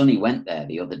me and Sonny went there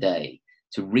the other day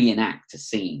to reenact a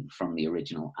scene from the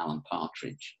original Alan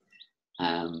Partridge,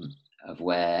 of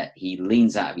where he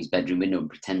leans out of his bedroom window and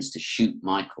pretends to shoot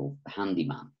Michael, the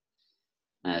handyman.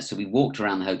 So we walked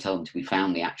around the hotel until we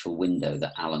found the actual window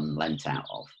that Alan leant out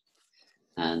of.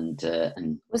 And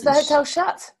was the hotel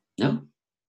shut? No,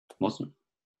 it wasn't.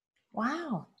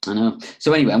 Wow. I know.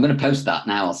 So anyway, I'm going to post that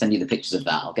now. I'll send you the pictures of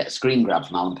that. I'll get a screen grab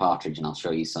from Alan Partridge and I'll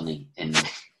show you Sonny.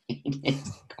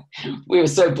 We were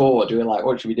so bored. We were like,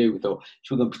 what should we do? We thought,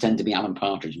 should we go and pretend to be Alan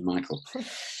Partridge and Michael?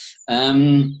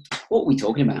 What were we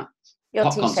talking about? Your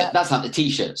Pop t-shirt. Concert. That's like the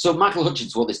T-shirt. So Michael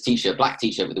Hutchence wore this T-shirt, black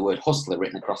T-shirt with the word Hustler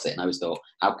written across it. And I always thought,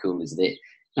 how cool is this?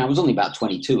 Now, I was only about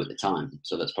 22 at the time,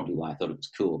 so that's probably why I thought it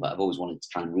was cool. But I've always wanted to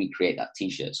try and recreate that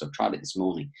T-shirt. So I've tried it this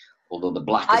morning. Although the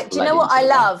black is do you know what I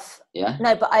love? Yeah?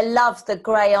 No, but I love the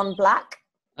grey on black.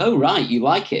 Oh, right. You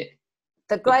like it?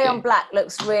 The grey on black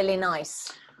looks really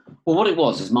nice. Well, what it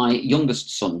was is my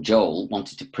youngest son, Joel,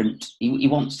 wanted to print. He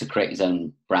wants to create his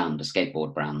own brand, a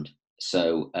skateboard brand.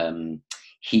 So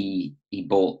he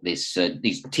bought these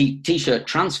T-shirt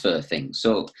transfer things.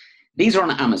 So these are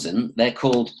on Amazon. They're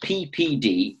called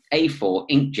PPD A4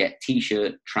 inkjet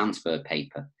T-shirt transfer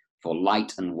paper for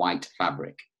light and white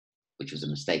fabric, which was a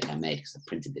mistake I made because I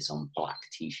printed this on black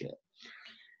T-shirt.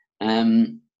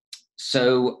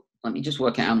 So let me just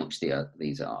work out how much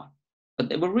these are. But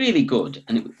they were really good.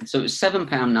 And so it was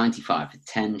 £7.95 for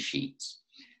 10 sheets.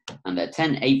 And they're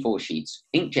 10 A4 sheets,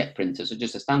 inkjet printer, so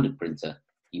just a standard printer.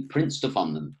 You print stuff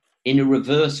on them in a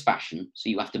reverse fashion. So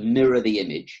you have to mirror the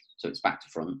image, so it's back to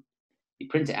front. You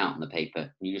print it out on the paper,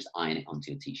 and you just iron it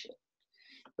onto your T-shirt.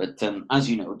 But as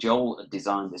you know, Joel had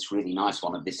designed this really nice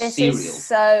one of this cereal. This is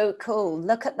so cool.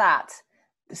 Look at that.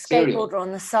 The skateboarder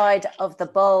on the side of the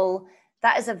bowl.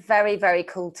 That is a very, very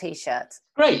cool T-shirt.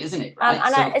 Great, isn't it? Right?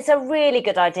 And it's a really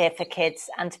good idea for kids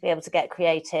and to be able to get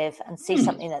creative and see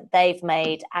something that they've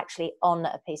made actually on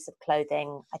a piece of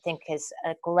clothing, I think is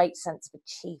a great sense of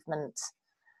achievement.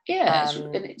 Yeah,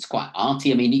 it's quite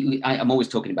arty. I mean, I'm always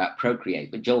talking about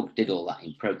Procreate, but Joel did all that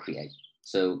in Procreate.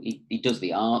 So he does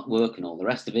the artwork and all the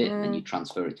rest of it, and then you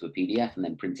transfer it to a PDF and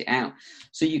then print it out.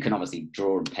 So you can obviously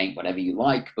draw and paint whatever you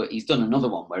like, but he's done another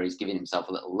one where he's giving himself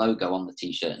a little logo on the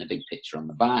T-shirt and a big picture on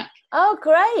the back. Oh,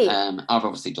 great. I've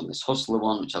obviously done this Hustler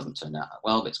one, which hasn't turned out that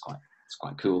well, but it's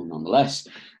quite cool nonetheless.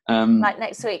 Like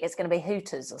next week, it's going to be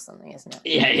Hooters or something, isn't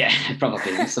it? Yeah,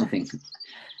 probably something.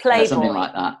 Playboy. Something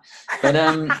like that.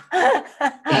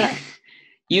 But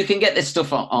you can get this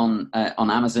stuff on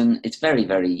Amazon. It's very,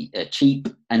 very cheap,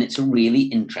 and it's a really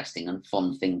interesting and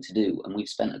fun thing to do. And we've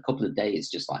spent a couple of days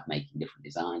just like making different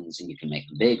designs, and you can make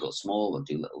them big or small or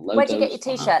do little logos. Where do you get your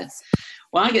T-shirts?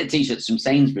 Well, I get T-shirts from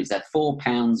Sainsbury's. They're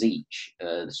 £4 each,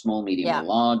 the small, medium, or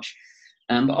large.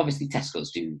 But obviously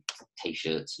Tesco's do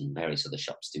T-shirts, and various other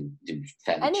shops do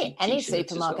fairly cheap any T-shirts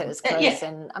supermarket as that's well. close,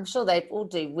 and I'm sure they all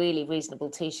do really reasonable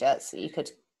T-shirts that you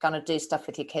could kind of do stuff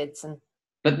with your kids.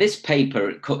 But this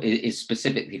paper is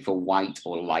specifically for white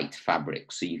or light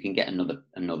fabric, so you can get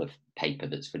another paper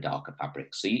that's for darker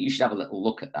fabrics. So you should have a little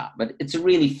look at that. But it's a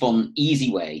really fun,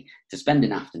 easy way to spend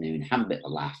an afternoon, have a bit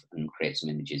of a laugh, and create some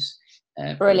images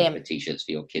for T-shirts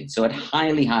for your kids. So I'd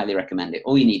highly, highly recommend it.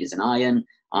 All you need is an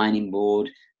ironing board,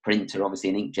 printer,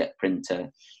 obviously an inkjet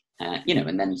printer,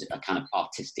 and then a kind of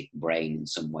artistic brain in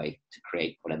some way to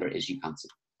create whatever it is you fancy.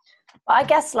 But I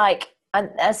guess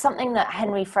something that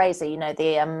Henry Fraser,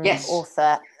 the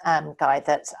author guy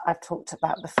that I've talked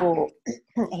about before,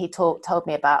 he told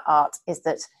me about art, is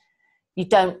that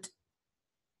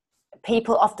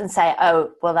people often say,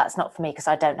 oh, well, that's not for me because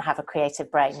I don't have a creative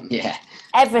brain. Yeah.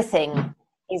 Everything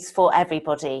is for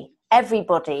everybody.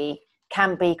 Everybody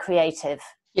can be creative.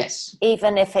 Yes.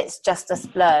 Even if it's just a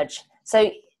splurge.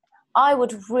 So I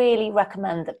would really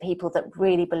recommend that people that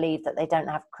really believe that they don't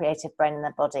have a creative brain in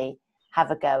their body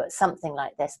have a go at something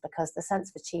like this, because the sense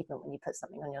of achievement when you put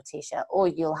something on your t-shirt, or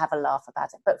you'll have a laugh about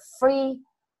it, but free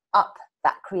up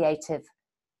that creative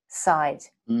side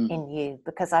in you,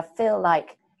 because I feel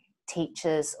like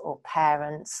teachers or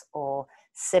parents or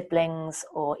siblings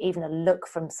or even a look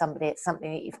from somebody at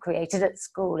something that you've created at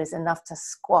school is enough to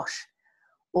squash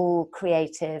all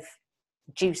creative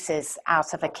juices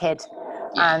out of a kid.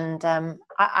 And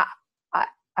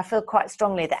I feel quite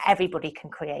strongly that everybody can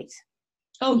create.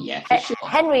 Oh yeah, for sure.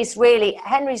 Henry's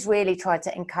really tried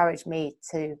to encourage me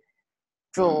to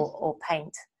draw or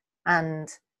paint, and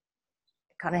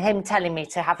kind of him telling me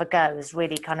to have a go has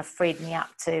really kind of freed me up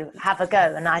to have a go.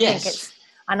 And I think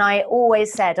and I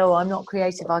always said, oh, I'm not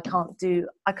creative, I can't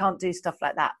do stuff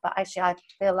like that, but actually I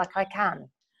feel like I can.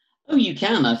 Oh, you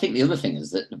can. I think the other thing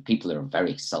is that people are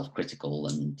very self-critical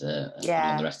and the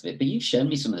rest of it. But you've shown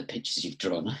me some of the pictures you've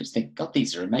drawn. I just think, God,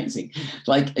 these are amazing.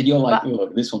 And you're like, oh,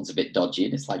 this one's a bit dodgy,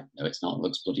 and it's like, no, it's not. It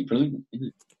looks bloody brilliant.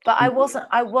 But I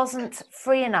wasn't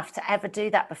free enough to ever do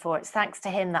that before. It's thanks to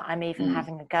him that I'm even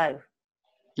having a go.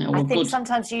 Yeah, well, I think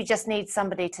sometimes you just need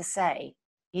somebody to say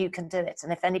you can do it,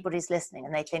 and if anybody's listening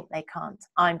and they think they can't,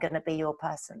 I'm going to be your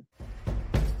person.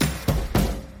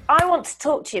 I want to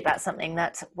talk to you about something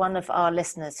that one of our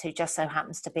listeners, who just so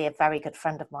happens to be a very good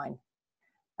friend of mine,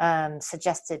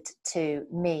 suggested to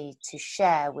me to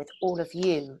share with all of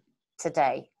you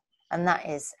today, and that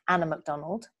is Anna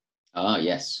McDonald. Ah,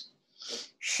 yes.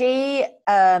 She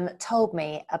told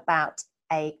me about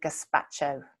a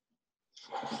gazpacho.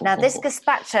 Now, this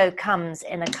gazpacho comes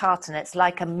in a carton. It's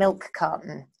like a milk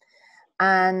carton.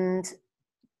 And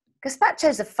gazpacho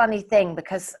is a funny thing,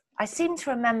 because I seem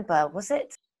to remember, was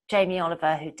it Jamie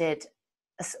Oliver who did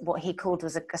what he called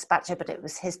was a gazpacho, but it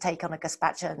was his take on a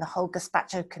gazpacho, and the whole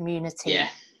gazpacho community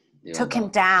took him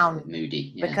down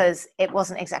because it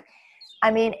wasn't exact.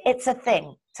 I mean, it's a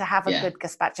thing to have a good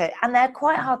gazpacho, and they're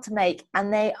quite hard to make,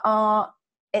 and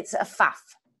it's a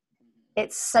faff.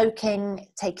 It's soaking,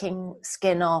 taking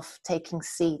skin off, taking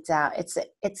seeds out.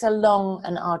 It's a long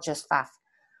and arduous faff.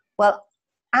 Well,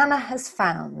 Anna has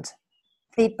found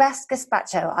the best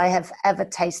gazpacho I have ever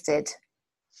tasted,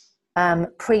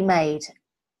 pre-made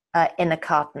in a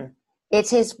carton.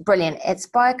 It is brilliant. It's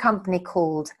by a company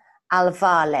called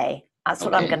Alvale. That's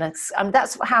what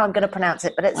that's how I'm gonna pronounce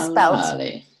it, but it's spelled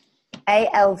Alvale.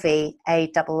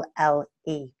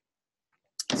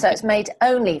 So it's made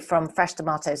only from fresh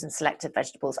tomatoes and selected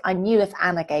vegetables. I knew if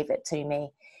Anna gave it to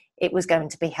me, it was going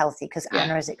to be healthy, because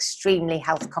Anna is extremely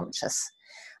health conscious.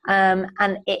 And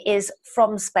it is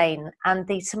from Spain, and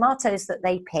the tomatoes that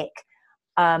they pick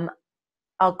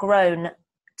are grown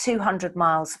 200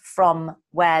 miles from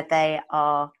where they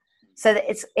are. So that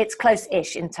it's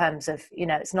close-ish in terms of,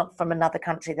 it's not from another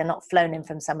country. They're not flown in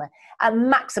from somewhere. A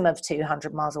maximum of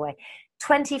 200 miles away.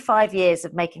 25 years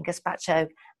of making gazpacho,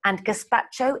 and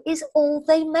gazpacho is all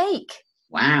they make.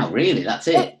 Wow, really? That's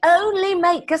it? They only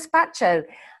make gazpacho,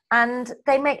 and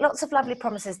they make lots of lovely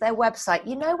promises. Their website,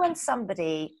 when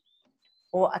somebody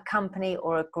or a company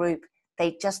or a group,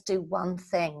 they just do one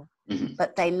thing,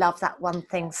 but they love that one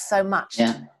thing so much.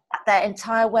 Their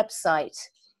entire website,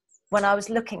 when I was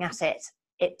looking at it,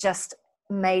 it just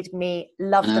made me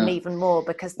love them even more,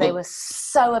 because they were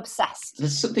so obsessed.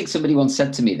 There's something somebody once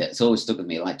said to me that's always stuck with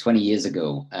me, like 20 years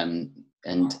ago.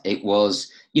 And it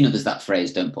was, there's that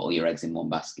phrase, don't put all your eggs in one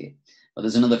basket. But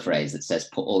there's another phrase that says,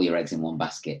 put all your eggs in one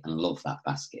basket and love that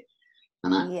basket.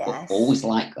 And I always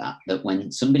like that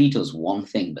when somebody does one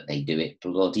thing, but they do it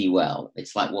bloody well,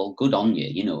 it's like, well, good on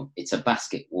you. It's a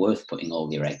basket worth putting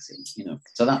all your eggs in,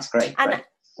 so that's great. And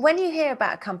when you hear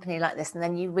about a company like this, and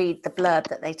then you read the blurb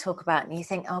that they talk about, and you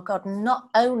think, oh God, not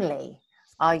only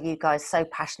are you guys so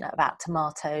passionate about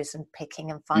tomatoes and picking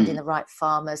and finding the right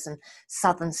farmers, and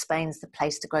southern Spain's the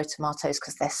place to grow tomatoes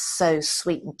because they're so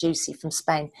sweet and juicy from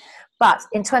Spain. But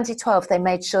in 2012, they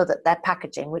made sure that their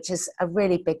packaging, which is a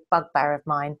really big bugbear of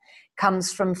mine,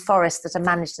 comes from forests that are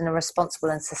managed in a responsible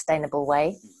and sustainable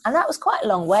way. And that was quite a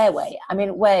long way away. I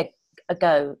mean, way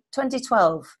ago,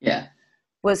 2012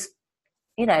 was,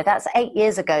 that's 8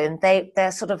 years ago, and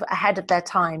they're sort of ahead of their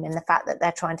time in the fact that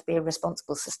they're trying to be a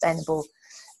responsible, sustainable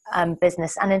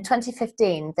business. And in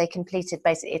 2015, they completed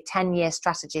basically a 10-year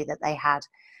strategy that they had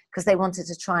because they wanted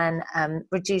to try and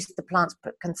reduce the plant's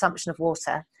consumption of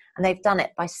water. And they've done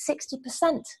it by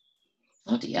 60%.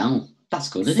 Bloody hell. That's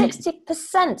good, isn't it?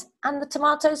 60%. And the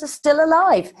tomatoes are still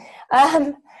alive.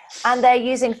 And they're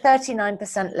using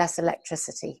 39% less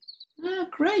electricity. Oh,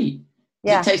 great.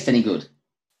 Yeah. Does it taste any good?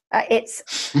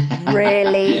 It's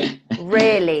really,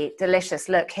 really delicious.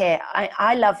 Look here.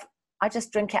 I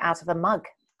just drink it out of a mug.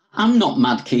 I'm not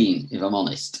mad keen, if I'm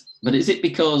honest. But is it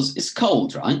because it's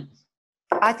cold, right?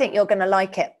 I think you're going to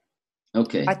like it.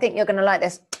 Okay. I think you're going to like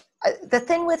this. The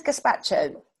thing with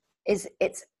gazpacho is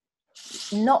it's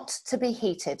not to be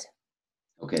heated.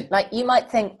 Okay. Like you might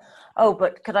think, oh,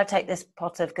 but could I take this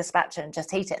pot of gazpacho and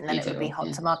just heat it and then it would be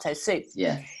hot tomato soup?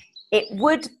 Yeah. It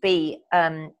would be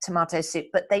tomato soup,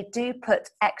 but they do put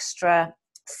extra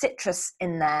citrus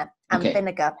in there and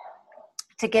vinegar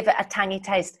to give it a tangy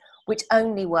taste, which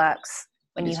only works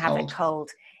when you have it cold.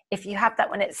 If you have that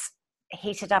when it's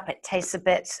heated up, it tastes a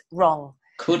bit wrong.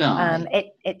 Could I?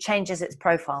 It changes its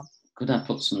profile. Could I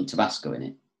put some Tabasco in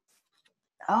it?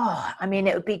 Oh, I mean,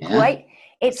 it would be great.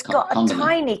 It's got a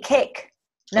tiny kick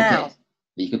now. Okay.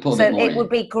 You could put a bit more in. It would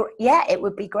be it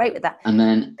would be great with that. And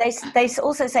then they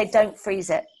also say don't freeze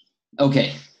it.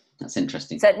 Okay, that's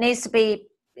interesting. So it needs to be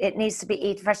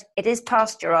eaten fresh. It is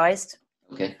pasteurized.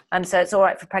 Okay. So it's all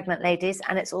right for pregnant ladies,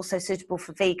 and it's also suitable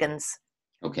for vegans.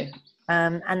 Okay.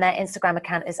 And their Instagram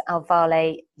account is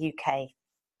Alvale UK.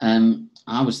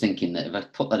 I was thinking that if I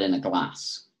put that in a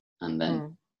glass and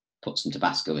then put some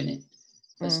Tabasco in it,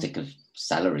 a stick of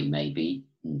celery maybe,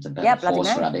 and a bit of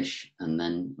horseradish, and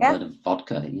then a bit of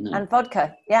vodka, And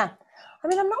vodka, yeah. I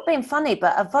mean, I'm not being funny,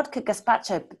 but a vodka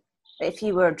gazpacho, if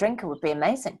you were a drinker, would be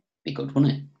amazing. Be good,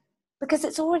 wouldn't it? Because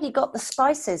it's already got the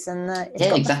spices and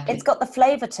it's got the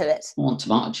flavour to it. I want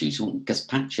tomato juice, I want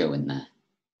gazpacho in there.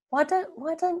 Why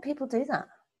don't people do that?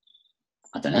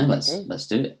 I don't know. Let's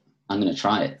do it. I'm going to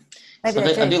try it. Maybe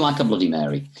I do like a Bloody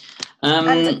Mary.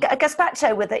 And a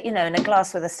gazpacho with it, in a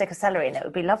glass with a stick of celery in it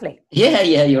would be lovely. Yeah,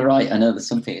 you're right. I know there's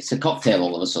something. It's a cocktail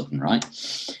all of a sudden, right?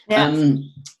 Yeah.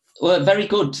 Well, very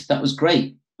good. That was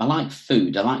great. I like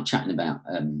food. I like chatting about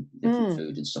different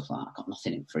food and stuff like that. I've got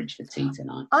nothing in the fridge for tea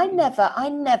tonight. I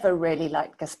never really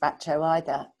liked gazpacho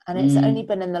either. And it's only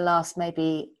been in the last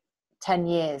maybe 10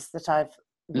 years that I've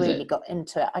really got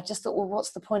into it. I just thought, well,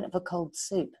 what's the point of a cold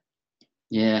soup?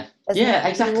 Yeah. You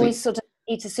Exactly. always sort of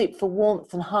eat a soup for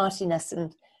warmth and heartiness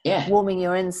and warming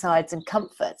your insides and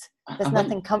comfort. There's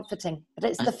nothing comforting, but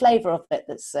it's the flavour of it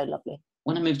that's so lovely.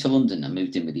 When I moved to London, I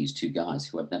moved in with these two guys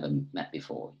who I'd never met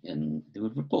before, and they were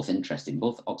both interesting,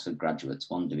 both Oxford graduates,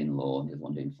 one doing law and the other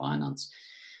one doing finance.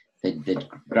 They'd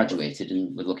graduated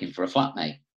and were looking for a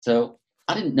flatmate. So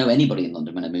I didn't know anybody in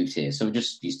London when I moved here, so I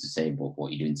just used to say, well, what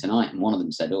are you doing tonight? And one of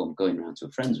them said, I'm going around to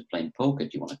a friend's, we're playing poker, do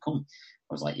you want to come?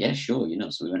 I was like, yeah, sure,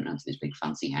 so we went around to this big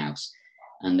fancy house,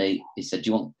 and they said, do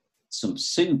you want some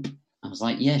soup? I was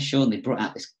like, yeah, sure, and they brought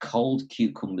out this cold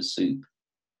cucumber soup.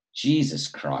 Jesus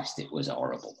Christ, it was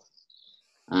horrible.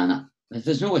 And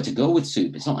there's nowhere to go with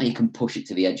soup. It's not like you can push it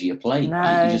to the edge of your plate. No.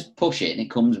 Right? You just push it and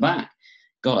it comes back.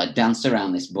 God, I danced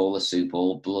around this bowl of soup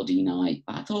all bloody night.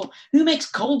 I thought, who makes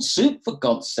cold soup, for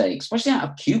God's sake? Especially out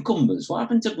of cucumbers. What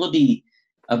happened to bloody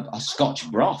a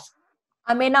Scotch broth?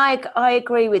 I mean, I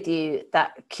agree with you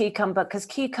that cucumber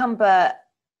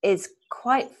is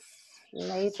quite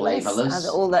flavorless.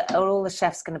 All the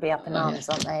chefs going to be up in arms,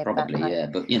 aren't they? Probably,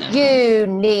 but you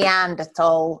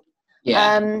Neanderthal.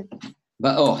 Yeah. I'm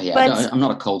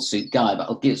not a cold soup guy, but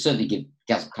I'll certainly give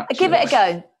gazpacho. Give it a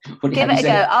go. Give it a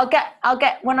go. I'll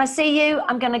get. When I see you,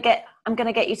 I'm gonna get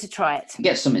you to try it.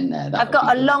 Get some in there. I've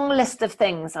got a long list of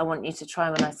things I want you to try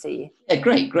when I see you. Yeah,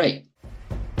 great.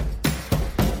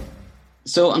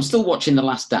 So I'm still watching The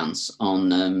Last Dance on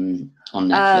Netflix.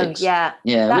 Oh, yeah.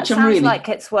 That which sounds like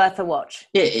it's worth a watch.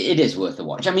 It is worth a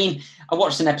watch. I mean, I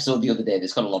watched an episode the other day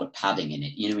that's got a lot of padding in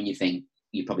it. When you think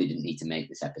you probably didn't need to make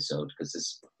this episode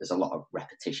because there's a lot of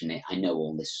repetition in it. I know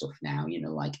all this stuff now,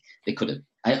 like they could have,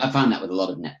 I find that with a lot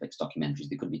of Netflix documentaries,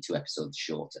 they could be 2 episodes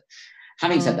shorter.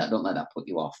 Having said that, don't let that put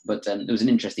you off. But there was an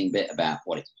interesting bit about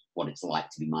what it's like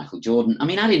to be Michael Jordan. I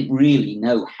mean, I didn't really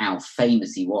know how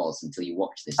famous he was until you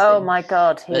watched this. Oh my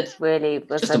God, he really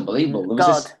was just unbelievable.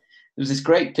 There was this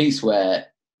great piece where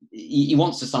he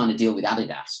wants to sign a deal with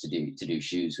Adidas to do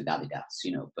shoes with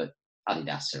Adidas, but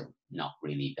Adidas are not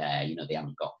really there. They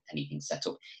haven't got anything set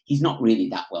up. He's not really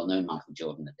that well known, Michael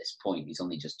Jordan, at this point. He's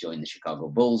only just joined the Chicago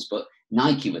Bulls, but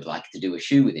Nike would like to do a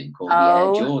shoe with him called the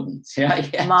Air Jordans.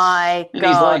 Yeah. My God.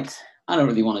 He's like, I don't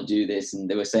really want to do this. And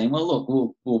they were saying, well,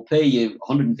 look, we'll pay you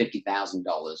 $150,000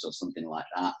 or something like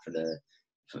that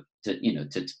for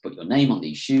to put your name on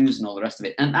these shoes and all the rest of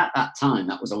it. And at that time,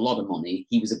 that was a lot of money.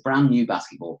 He was a brand new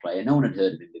basketball player. No one had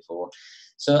heard of him before.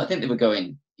 So I think they were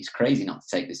going, he's crazy not to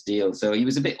take this deal. So he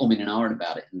was a bit umming and ahhing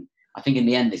about it. And I think in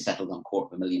the end, they settled on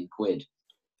 £250,000.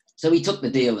 So he took the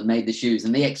deal and made the shoes.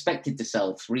 And they expected to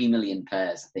sell 3 million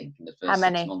pairs, I think, in the first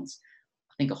 6 months.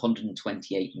 I think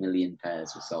 128 million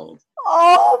pairs were sold.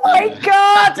 Oh, my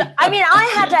God. I mean, I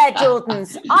had Air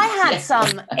Jordans. I had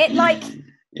some.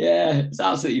 Yeah, it's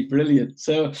absolutely brilliant.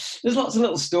 So there's lots of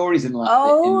little stories in there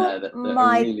that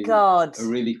are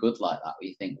really good like that, where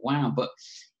you think, wow. But,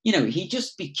 he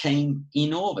just became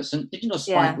enormous. And did you know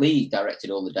Spike Lee directed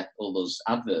all those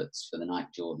adverts for the Nike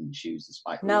Jordan shoes?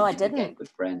 Spike Lee, no, I didn't. Good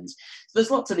friends. So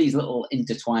there's lots of these little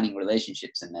intertwining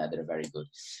relationships in there that are very good.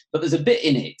 But there's a bit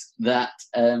in it that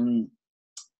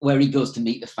where he goes to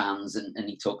meet the fans and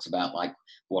he talks about like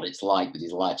what it's like, because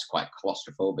his life's quite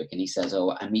claustrophobic. And he says,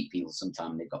 oh, I meet people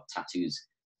sometimes, they've got tattoos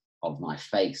of my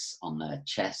face on their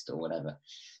chest or whatever.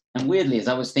 And weirdly, as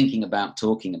I was thinking about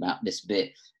talking about this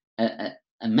bit,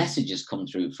 a message has come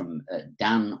through from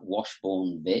Dan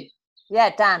Washbourne-Vick.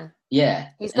 Yeah, Dan. Yeah.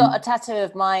 He's got a tattoo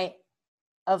of my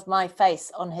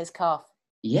face on his calf.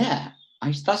 Yeah.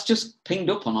 That's just pinged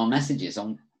up on our messages.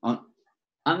 I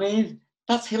mean,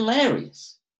 that's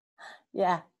hilarious.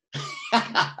 Yeah.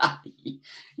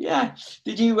 Yeah.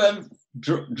 Did you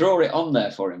draw it on there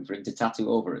for him to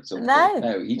tattoo over it?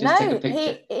 No, he just took a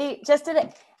picture. He just did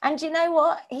it. And you know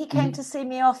what? He came to see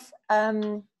me off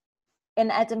in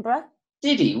Edinburgh.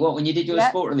 Did he? What, when you did your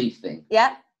sport relief thing?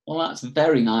 Yeah. Well, that's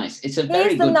very nice. It's a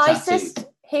very good tattoo.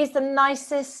 He's the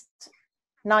nicest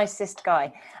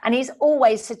guy, and he's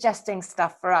always suggesting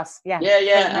stuff for us. Yeah.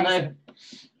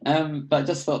 And but I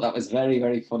just thought that was very,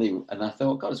 very funny, and I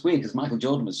thought, God, it's weird because Michael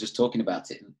Jordan was just talking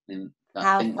about it in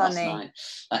that thing last night.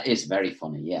 That is very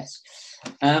funny, yes.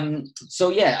 So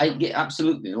yeah,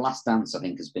 absolutely. The Last Dance, I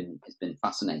think, has been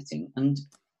fascinating, and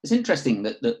it's interesting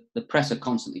that the press are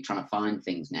constantly trying to find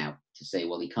things now to say,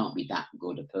 well, he can't be that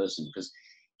good a person, because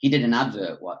he did an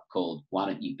advert called "Why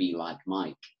Don't You Be Like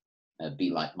Mike?"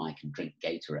 Be like Mike and drink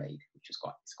Gatorade, which is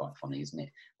quite funny, isn't it?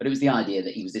 But it was the idea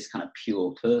that he was this kind of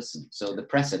pure person. So the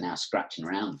press are now scratching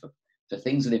around for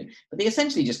things with him, but they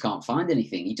essentially just can't find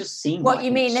anything. He just seemed. What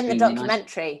you mean in the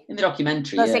documentary? Nice, in the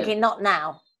documentary, I was thinking not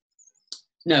now.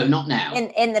 No, not now.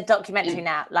 In the documentary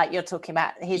now, like you're talking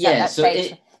about, he's at that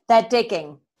stage. They're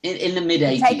digging. In the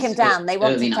mid-'80s. Take him down. They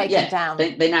want to take him down.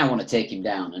 They now want to take him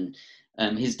down,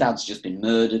 and his dad's just been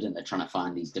murdered, and they're trying to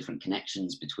find these different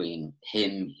connections between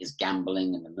him, his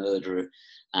gambling, and the murderer,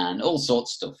 and all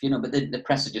sorts of stuff, But the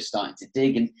press are just starting to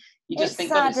dig, and you just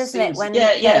think sad, isn't it, when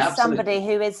there's somebody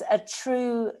who is a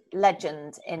true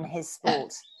legend in his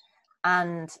sport,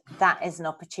 and that is an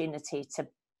opportunity to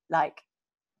make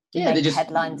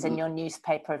headlines in your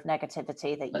newspaper of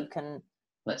negativity that you can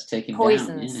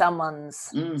poison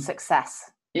someone's success.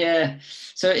 Yeah,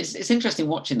 so it's interesting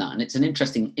watching that, and it's an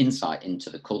interesting insight into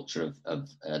the culture of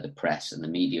the press and the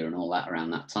media and all that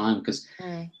around that time, because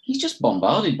he's just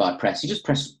bombarded by press. He just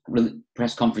press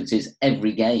conferences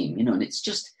every game, and it's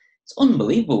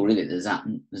unbelievable, really. There's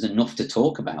enough to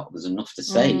talk about. There's enough to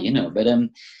say, But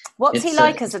what's he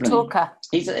like as a talker?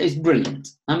 He's brilliant.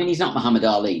 I mean, he's not Muhammad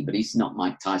Ali, but he's not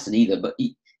Mike Tyson either. But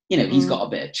he's got a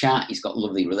bit of chat. He's got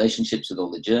lovely relationships with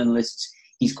all the journalists.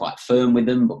 He's quite firm with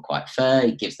them, but quite fair.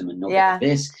 He gives them a nugget of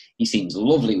this. He seems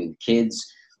lovely with kids.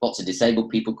 Lots of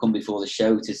disabled people come before the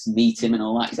show to meet him and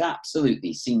all that. He's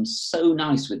absolutely seems so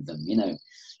nice with them,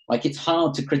 Like, it's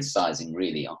hard to criticise him,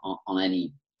 really, on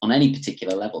any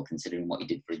particular level, considering what he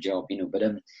did for a job, But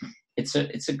it's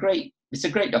a great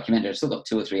documentary. I've still got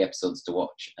 2 or 3 episodes to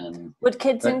watch. Would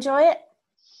kids enjoy it?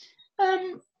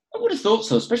 I would have thought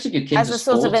so, especially if your kids are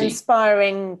sporty. As a sort of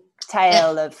inspiring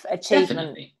tale of achievement.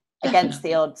 Definitely. Against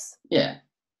the odds. Yeah,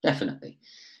 definitely.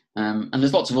 And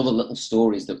there's lots of other little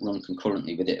stories that run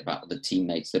concurrently with it about other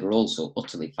teammates that are also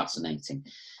utterly fascinating.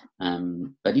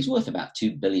 But he's worth about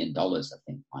 $2 billion, I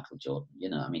think, Michael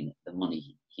Jordan. I mean, the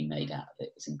money he made out of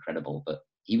it was incredible. But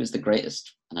he was the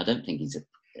greatest, and I don't think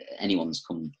anyone's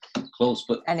come close.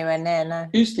 But anywhere near, no.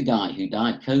 Who's the guy who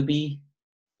died? Kobe,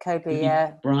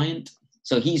 yeah. Bryant.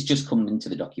 So he's just come into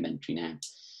the documentary now.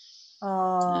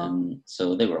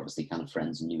 So they were obviously kind of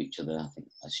friends and knew each other. I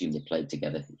assume they played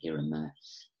together here and there.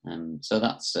 So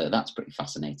that's pretty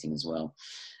fascinating as well.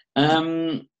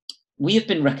 We have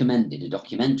been recommended a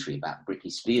documentary about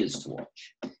Britney Spears to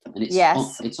watch, and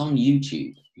it's on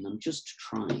YouTube. And I'm just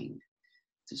trying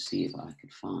to see if I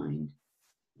could find.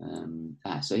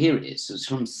 So here it is. So it's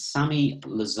from Sammy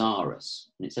Lazarus,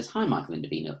 and it says, "Hi, Michael and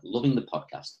Davina, loving the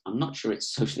podcast. I'm not sure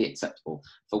it's socially acceptable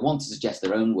for one to suggest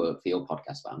their own work for your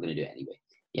podcast, but I'm going to do it anyway.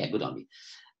 Yeah, good on you.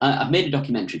 I've made a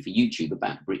documentary for YouTube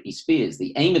about Britney Spears.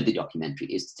 The aim of the documentary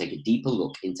is to take a deeper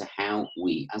look into how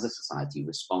we as a society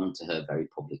respond to her very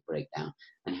public breakdown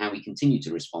and how we continue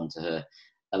to respond to her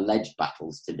alleged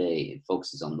battles today. It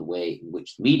focuses on the way in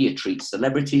which the media treats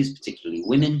celebrities, particularly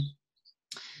women.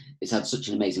 It's had such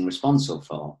an amazing response so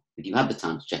far. If you had the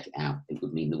time to check it out, it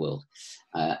would mean the world.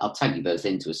 I'll tag you both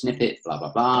into a snippet, blah,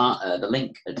 blah, blah. The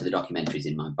link to the documentary is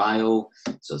in my bio.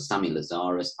 So Sammy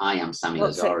Lazarus, I am Sammy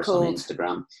Lazarus on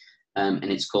Instagram. And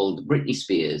it's called Britney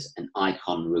Spears, An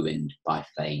Icon Ruined by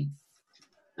Fame.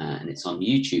 And it's on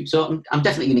YouTube. So I'm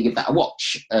definitely going to give that a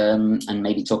watch and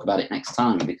maybe talk about it next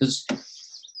time, because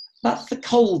that's the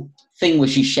whole thing where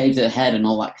she shaved her head and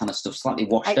all that kind of stuff slightly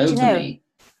washed over me.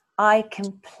 I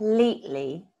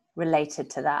completely related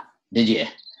to that. Did you?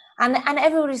 And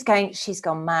everybody's going, she's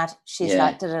gone mad. She's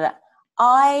like, da, da, da.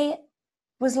 I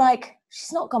was like,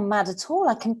 she's not gone mad at all.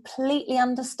 I completely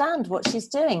understand what she's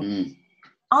doing.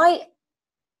 I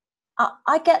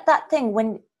get that thing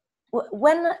when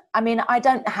I mean, I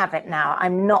don't have it now.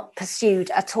 I'm not pursued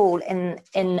at all in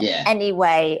any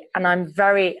way, and I'm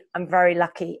very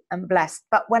lucky and blessed.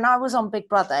 But when I was on Big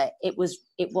Brother, it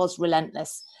was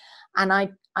relentless, and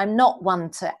I'm not one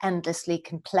to endlessly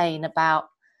complain about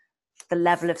the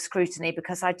level of scrutiny,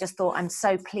 because I just thought, I'm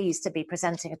so pleased to be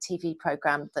presenting a TV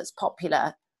program that's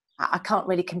popular. I can't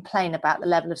really complain about the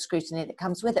level of scrutiny that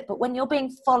comes with it. But when you're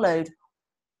being followed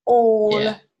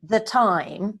all the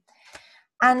time,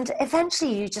 and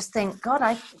eventually you just think, God,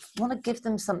 I want to give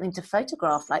them something to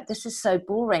photograph. Like, this is so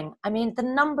boring. I mean, the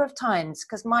number of times,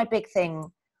 because my big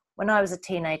thing when I was a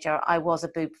teenager, I was a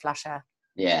boob flasher.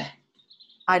 Yeah.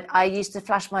 I used to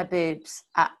flash my boobs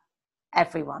at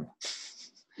everyone.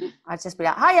 I'd just be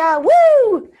like, hiya,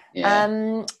 woo!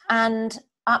 Yeah. And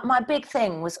my big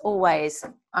thing was always,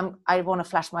 I want to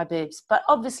flash my boobs. But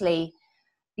obviously,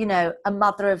 you know, a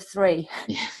mother of 3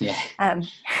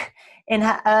 in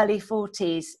her early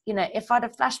 40s, you know, if I'd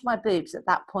have flashed my boobs at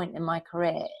that point in my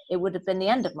career, it would have been the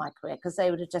end of my career, because they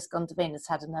would have just gone to Venus,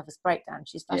 had a nervous breakdown.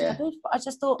 She's flashed her boobs. But I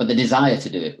just thought... But the desire to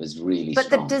do it was really strong.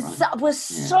 But the desire was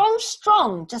so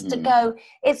strong, just to go,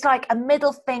 it's like a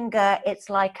middle finger. It's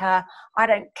like a, I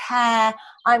don't care.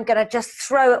 I'm going to just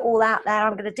throw it all out there.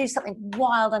 I'm going to do something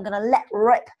wild. I'm going to let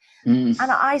rip. And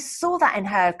I saw that in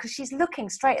her, because she's looking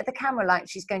straight at the camera like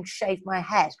she's going to shave my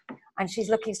head. And she's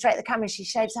looking straight at the camera and she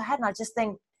shaves her head. And I just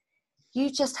think, you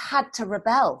just had to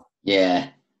rebel. Yeah.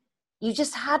 You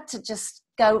just had to just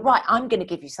go, right, I'm going to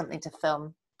give you something to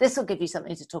film. This will give you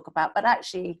something to talk about. But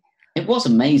actually... It was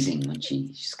amazing when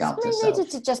she scalped herself. We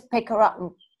needed to just pick her up and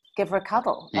give her a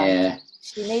cuddle. Like,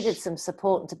 she needed some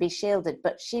support and to be shielded.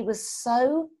 But she was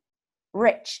so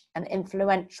rich and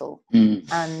influential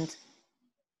and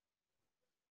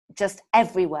just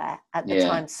everywhere at the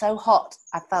time. So hot,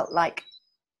 I felt like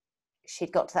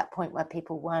she'd got to that point where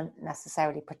people weren't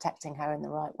necessarily protecting her in the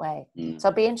right way. So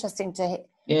it'd be interesting to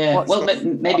watch this.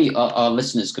 Maybe our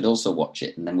listeners could also watch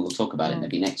it, and then we'll talk about it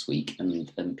maybe next week,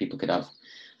 and people could have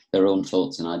their own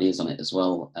thoughts and ideas on it as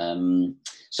well.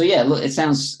 So yeah, look, it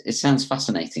sounds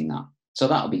fascinating, that. So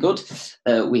that'll be good.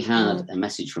 We had a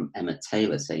message from Emma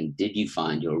Taylor saying, "Did you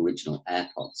find your original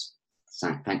AirPods?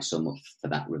 Thanks so much for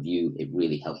that review. It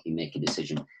really helped me make a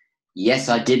decision." Yes,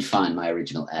 I did find my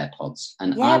original AirPods,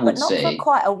 and I would say... but not for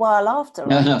quite a while after.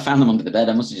 No, I found them under the bed.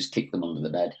 I must have just kicked them under the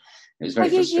bed. It was very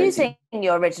frustrating. Are you using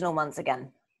your original ones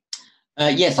again?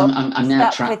 Yes, I'm now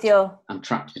trapped. I'm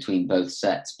trapped between both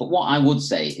sets. But what I would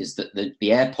say is that the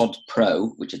AirPod Pro,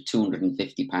 which are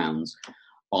 £250,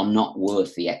 are not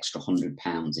worth the extra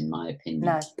 £100, in my opinion.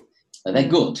 No. They're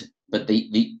good, but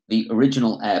the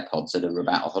original AirPods that are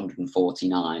about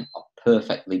 £149 are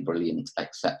perfectly brilliant,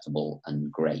 acceptable,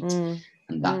 and great.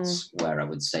 And that's where I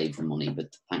would save the money. But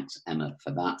thanks, Emma,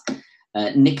 for that.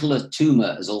 Nicola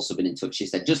Tuma has also been in touch. She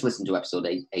said, "Just listen to episode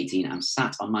 18. I'm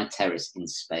sat on my terrace in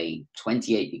Spain,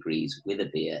 28 degrees, with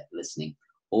a beer, listening.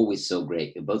 Always so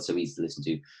great. You're both so easy to listen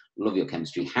to. Love your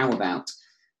chemistry. How about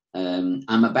I'm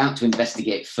about to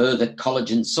investigate further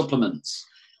collagen supplements."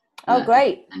 Oh,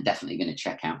 great. And definitely going to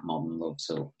check out Modern Love.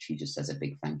 So she just says a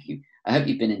big thank you. I hope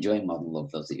you've been enjoying Modern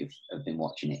Love, those that have been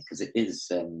watching it, because it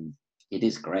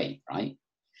is great, right?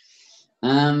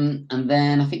 And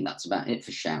then I think that's about it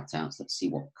for shout outs. Let's see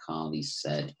what Carly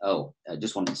said. Oh, I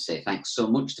just wanted to say thanks so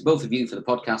much to both of you for the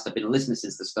podcast. I've been a listener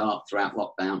since the start, throughout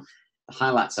lockdown. The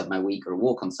highlights of my week are a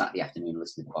walk on Saturday afternoon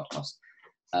listening to the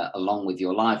podcast, along with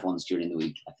your live ones during the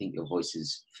week. I think your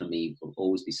voices, for me, will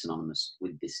always be synonymous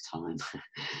with this time.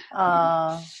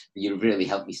 You really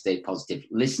helped me stay positive.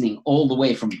 Listening all the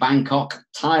way from Bangkok,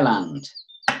 Thailand.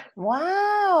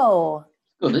 Wow.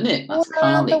 Good, isn't it? That's all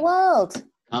around the world.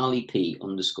 Carly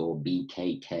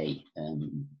P_BKK.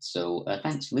 So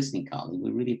thanks for listening, Carly.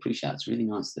 We really appreciate it. It's really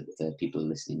nice that people are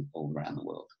listening all around the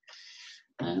world.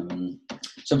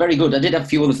 So very good. I did have a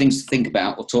few other things to think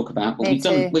about or talk about, but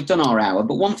we've done our hour.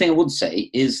 But one thing I would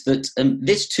say is that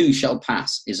this too shall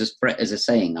pass is a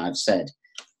saying I've said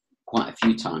quite a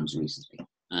few times recently.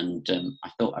 And I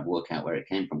thought I'd work out where it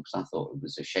came from, because I thought it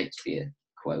was a Shakespeare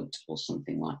quote or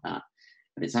something like that.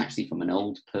 But it's actually from an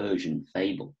old Persian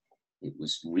fable. It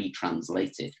was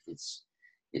retranslated.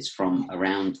 It's from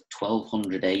around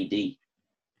 1200 AD.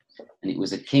 And it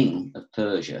was a king of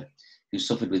Persia who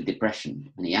suffered with depression.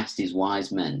 And he asked his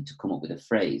wise men to come up with a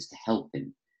phrase to help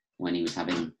him when he was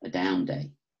having a down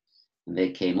day. And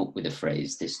they came up with a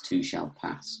phrase, "This too shall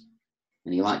pass."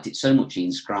 And he liked it so much he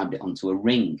inscribed it onto a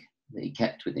ring that he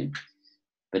kept with him.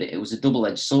 But it was a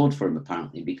double-edged sword for him,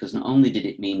 apparently, because not only did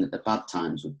it mean that the bad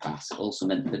times would pass, it also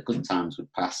meant that the good times would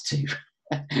pass too.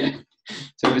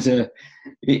 So it's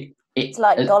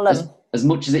like Gollum. As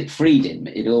much as it freed him,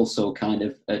 it also kind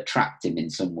of trapped him in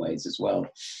some ways as well.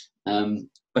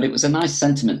 But it was a nice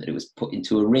sentiment that it was put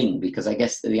into a ring, because I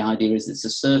guess the idea is it's a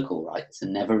circle, right? It's a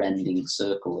never-ending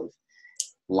circle of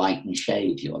light and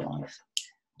shade, your life.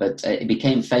 But it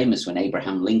became famous when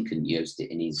Abraham Lincoln used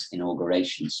it in his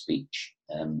inauguration speech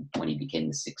when he became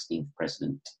the 16th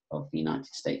president of the United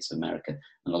States of America.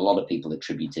 And a lot of people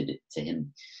attributed it to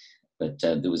him. But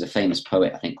there was a famous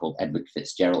poet, I think, called Edward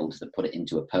Fitzgerald, that put it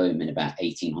into a poem in about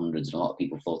 1800s. And a lot of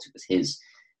people thought it was his.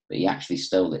 But he actually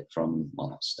stole it from, well,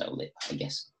 not stole it, I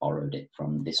guess borrowed it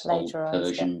from this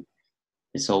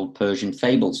old Persian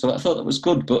fable. So I thought that was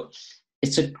good. But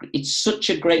it's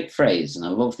such a great phrase, and I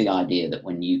love the idea that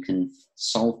when you can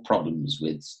solve problems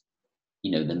with,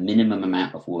 the minimum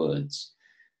amount of words,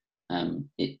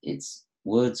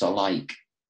 words are like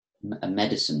a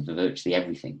medicine for virtually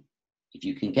everything. If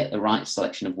you can get the right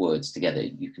selection of words together,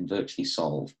 you can virtually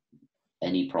solve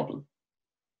any problem.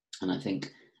 And I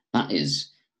think that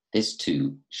is, "This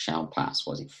too shall pass."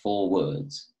 Was it 4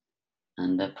 words?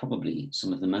 And they're probably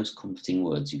some of the most comforting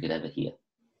words you could ever hear.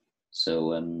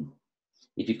 So,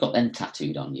 if you've got them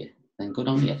tattooed on you, then good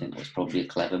on you. I think that was probably a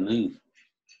clever move.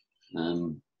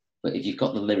 But if you've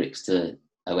got the lyrics to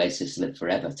Oasis Live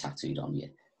Forever tattooed on you,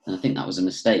 then I think that was a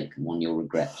mistake, and one you'll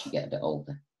regret as you get a bit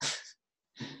older.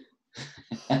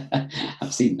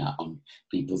 I've seen that on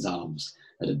people's arms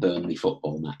at a Burnley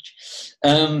football match.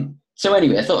 So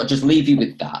anyway, I thought I'd just leave you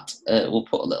with that. We'll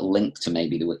put a little link to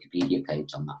maybe the Wikipedia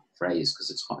page on that phrase, because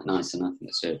it's quite nice, and I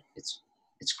think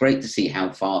it's great to see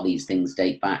how far these things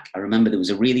date back. I remember there was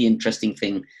a really interesting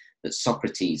thing that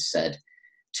Socrates said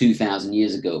 2,000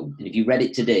 years ago. And if you read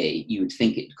it today, you would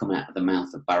think it had come out of the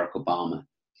mouth of Barack Obama.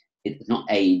 It was not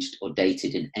aged or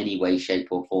dated in any way, shape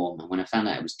or form. And when I found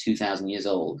out it was 2,000 years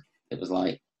old, it was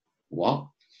like, what?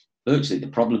 Virtually the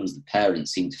problems that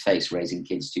parents seem to face raising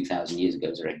kids 2,000 years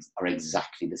ago are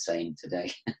exactly the same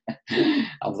today.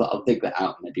 I'll dig that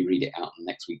out and maybe read it out in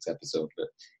next week's episode. But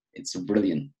it's a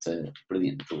brilliant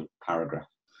little paragraph.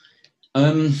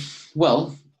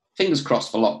 Well, fingers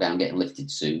crossed for lockdown getting lifted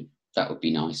soon. That would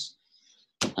be nice.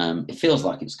 It feels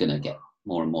like it's going to get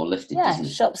more and more lifted, doesn't it?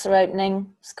 Shops are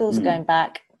opening, schools are going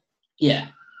back. Yeah,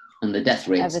 and the death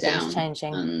rate's Everything's down.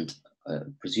 changing. And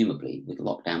presumably, with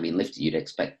lockdown being lifted, you'd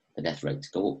expect the death rate to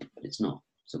go up, but it's not.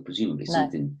 So presumably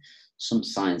some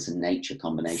science and nature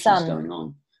combinations going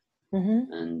on.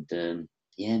 Mm-hmm. And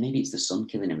maybe it's the sun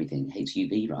killing everything. It hates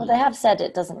UV, right? Well, they have said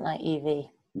it doesn't like UV.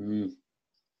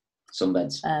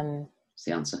 Sunbeds. That's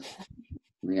the answer.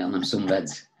 We get on them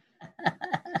sunbeds.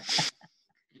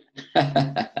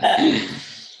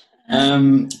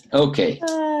 Okay.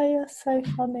 Oh, you're so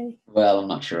funny. Well, I'm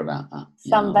not sure about that.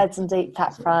 Sunbeds and deep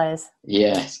fat fries.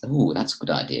 Yes. Oh, that's a good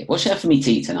idea. What should I have for me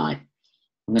tea tonight?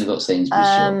 I'm going to go to Sainsbury's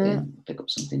shortly and pick up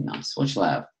something nice. What shall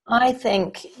I have? I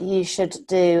think you should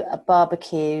do a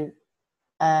barbecue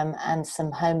and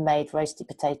some homemade roasted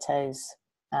potatoes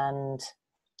and...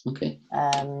 Okay.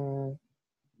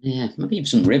 Yeah, maybe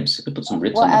some ribs. I could put some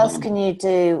ribs on. What else can you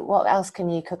do? What else can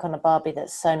you cook on a barbie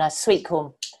that's so nice? Sweet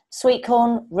corn,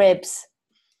 ribs,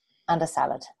 and a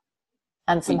salad.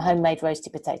 And some homemade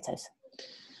roasted potatoes.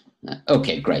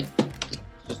 Okay, great.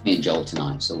 Just me and Joel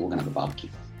tonight, so we're going to have a barbecue.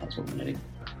 That's what we're going to do.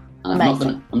 And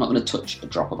I'm not going to touch a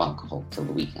drop of alcohol till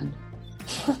the weekend.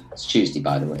 It's Tuesday,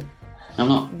 by the way. I'm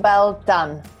not. Well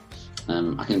done.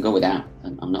 I can go without. I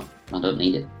don't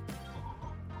need it.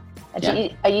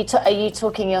 Are you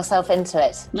talking yourself into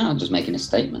it? No, I'm just making a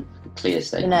statement, a clear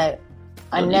statement.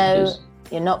 I know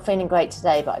you're not feeling great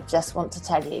today, but I just want to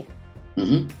tell you,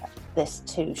 this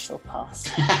too shall pass.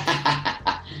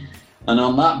 And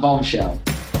on that bombshell.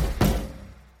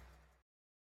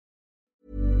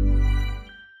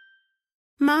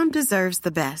 Mom deserves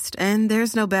the best, and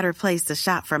there's no better place to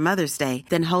shop for Mother's Day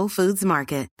than Whole Foods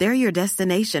Market. They're your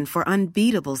destination for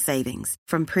unbeatable savings,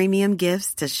 from premium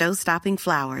gifts to show-stopping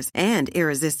flowers and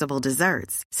irresistible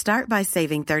desserts. Start by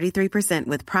saving 33%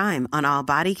 with Prime on all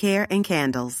body care and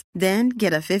candles. Then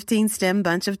get a 15-stem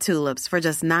bunch of tulips for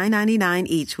just $9.99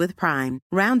 each with Prime.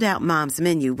 Round out Mom's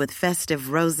menu with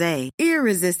festive rosé,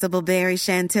 irresistible berry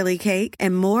chantilly cake,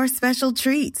 and more special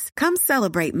treats. Come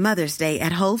celebrate Mother's Day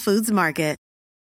at Whole Foods Market.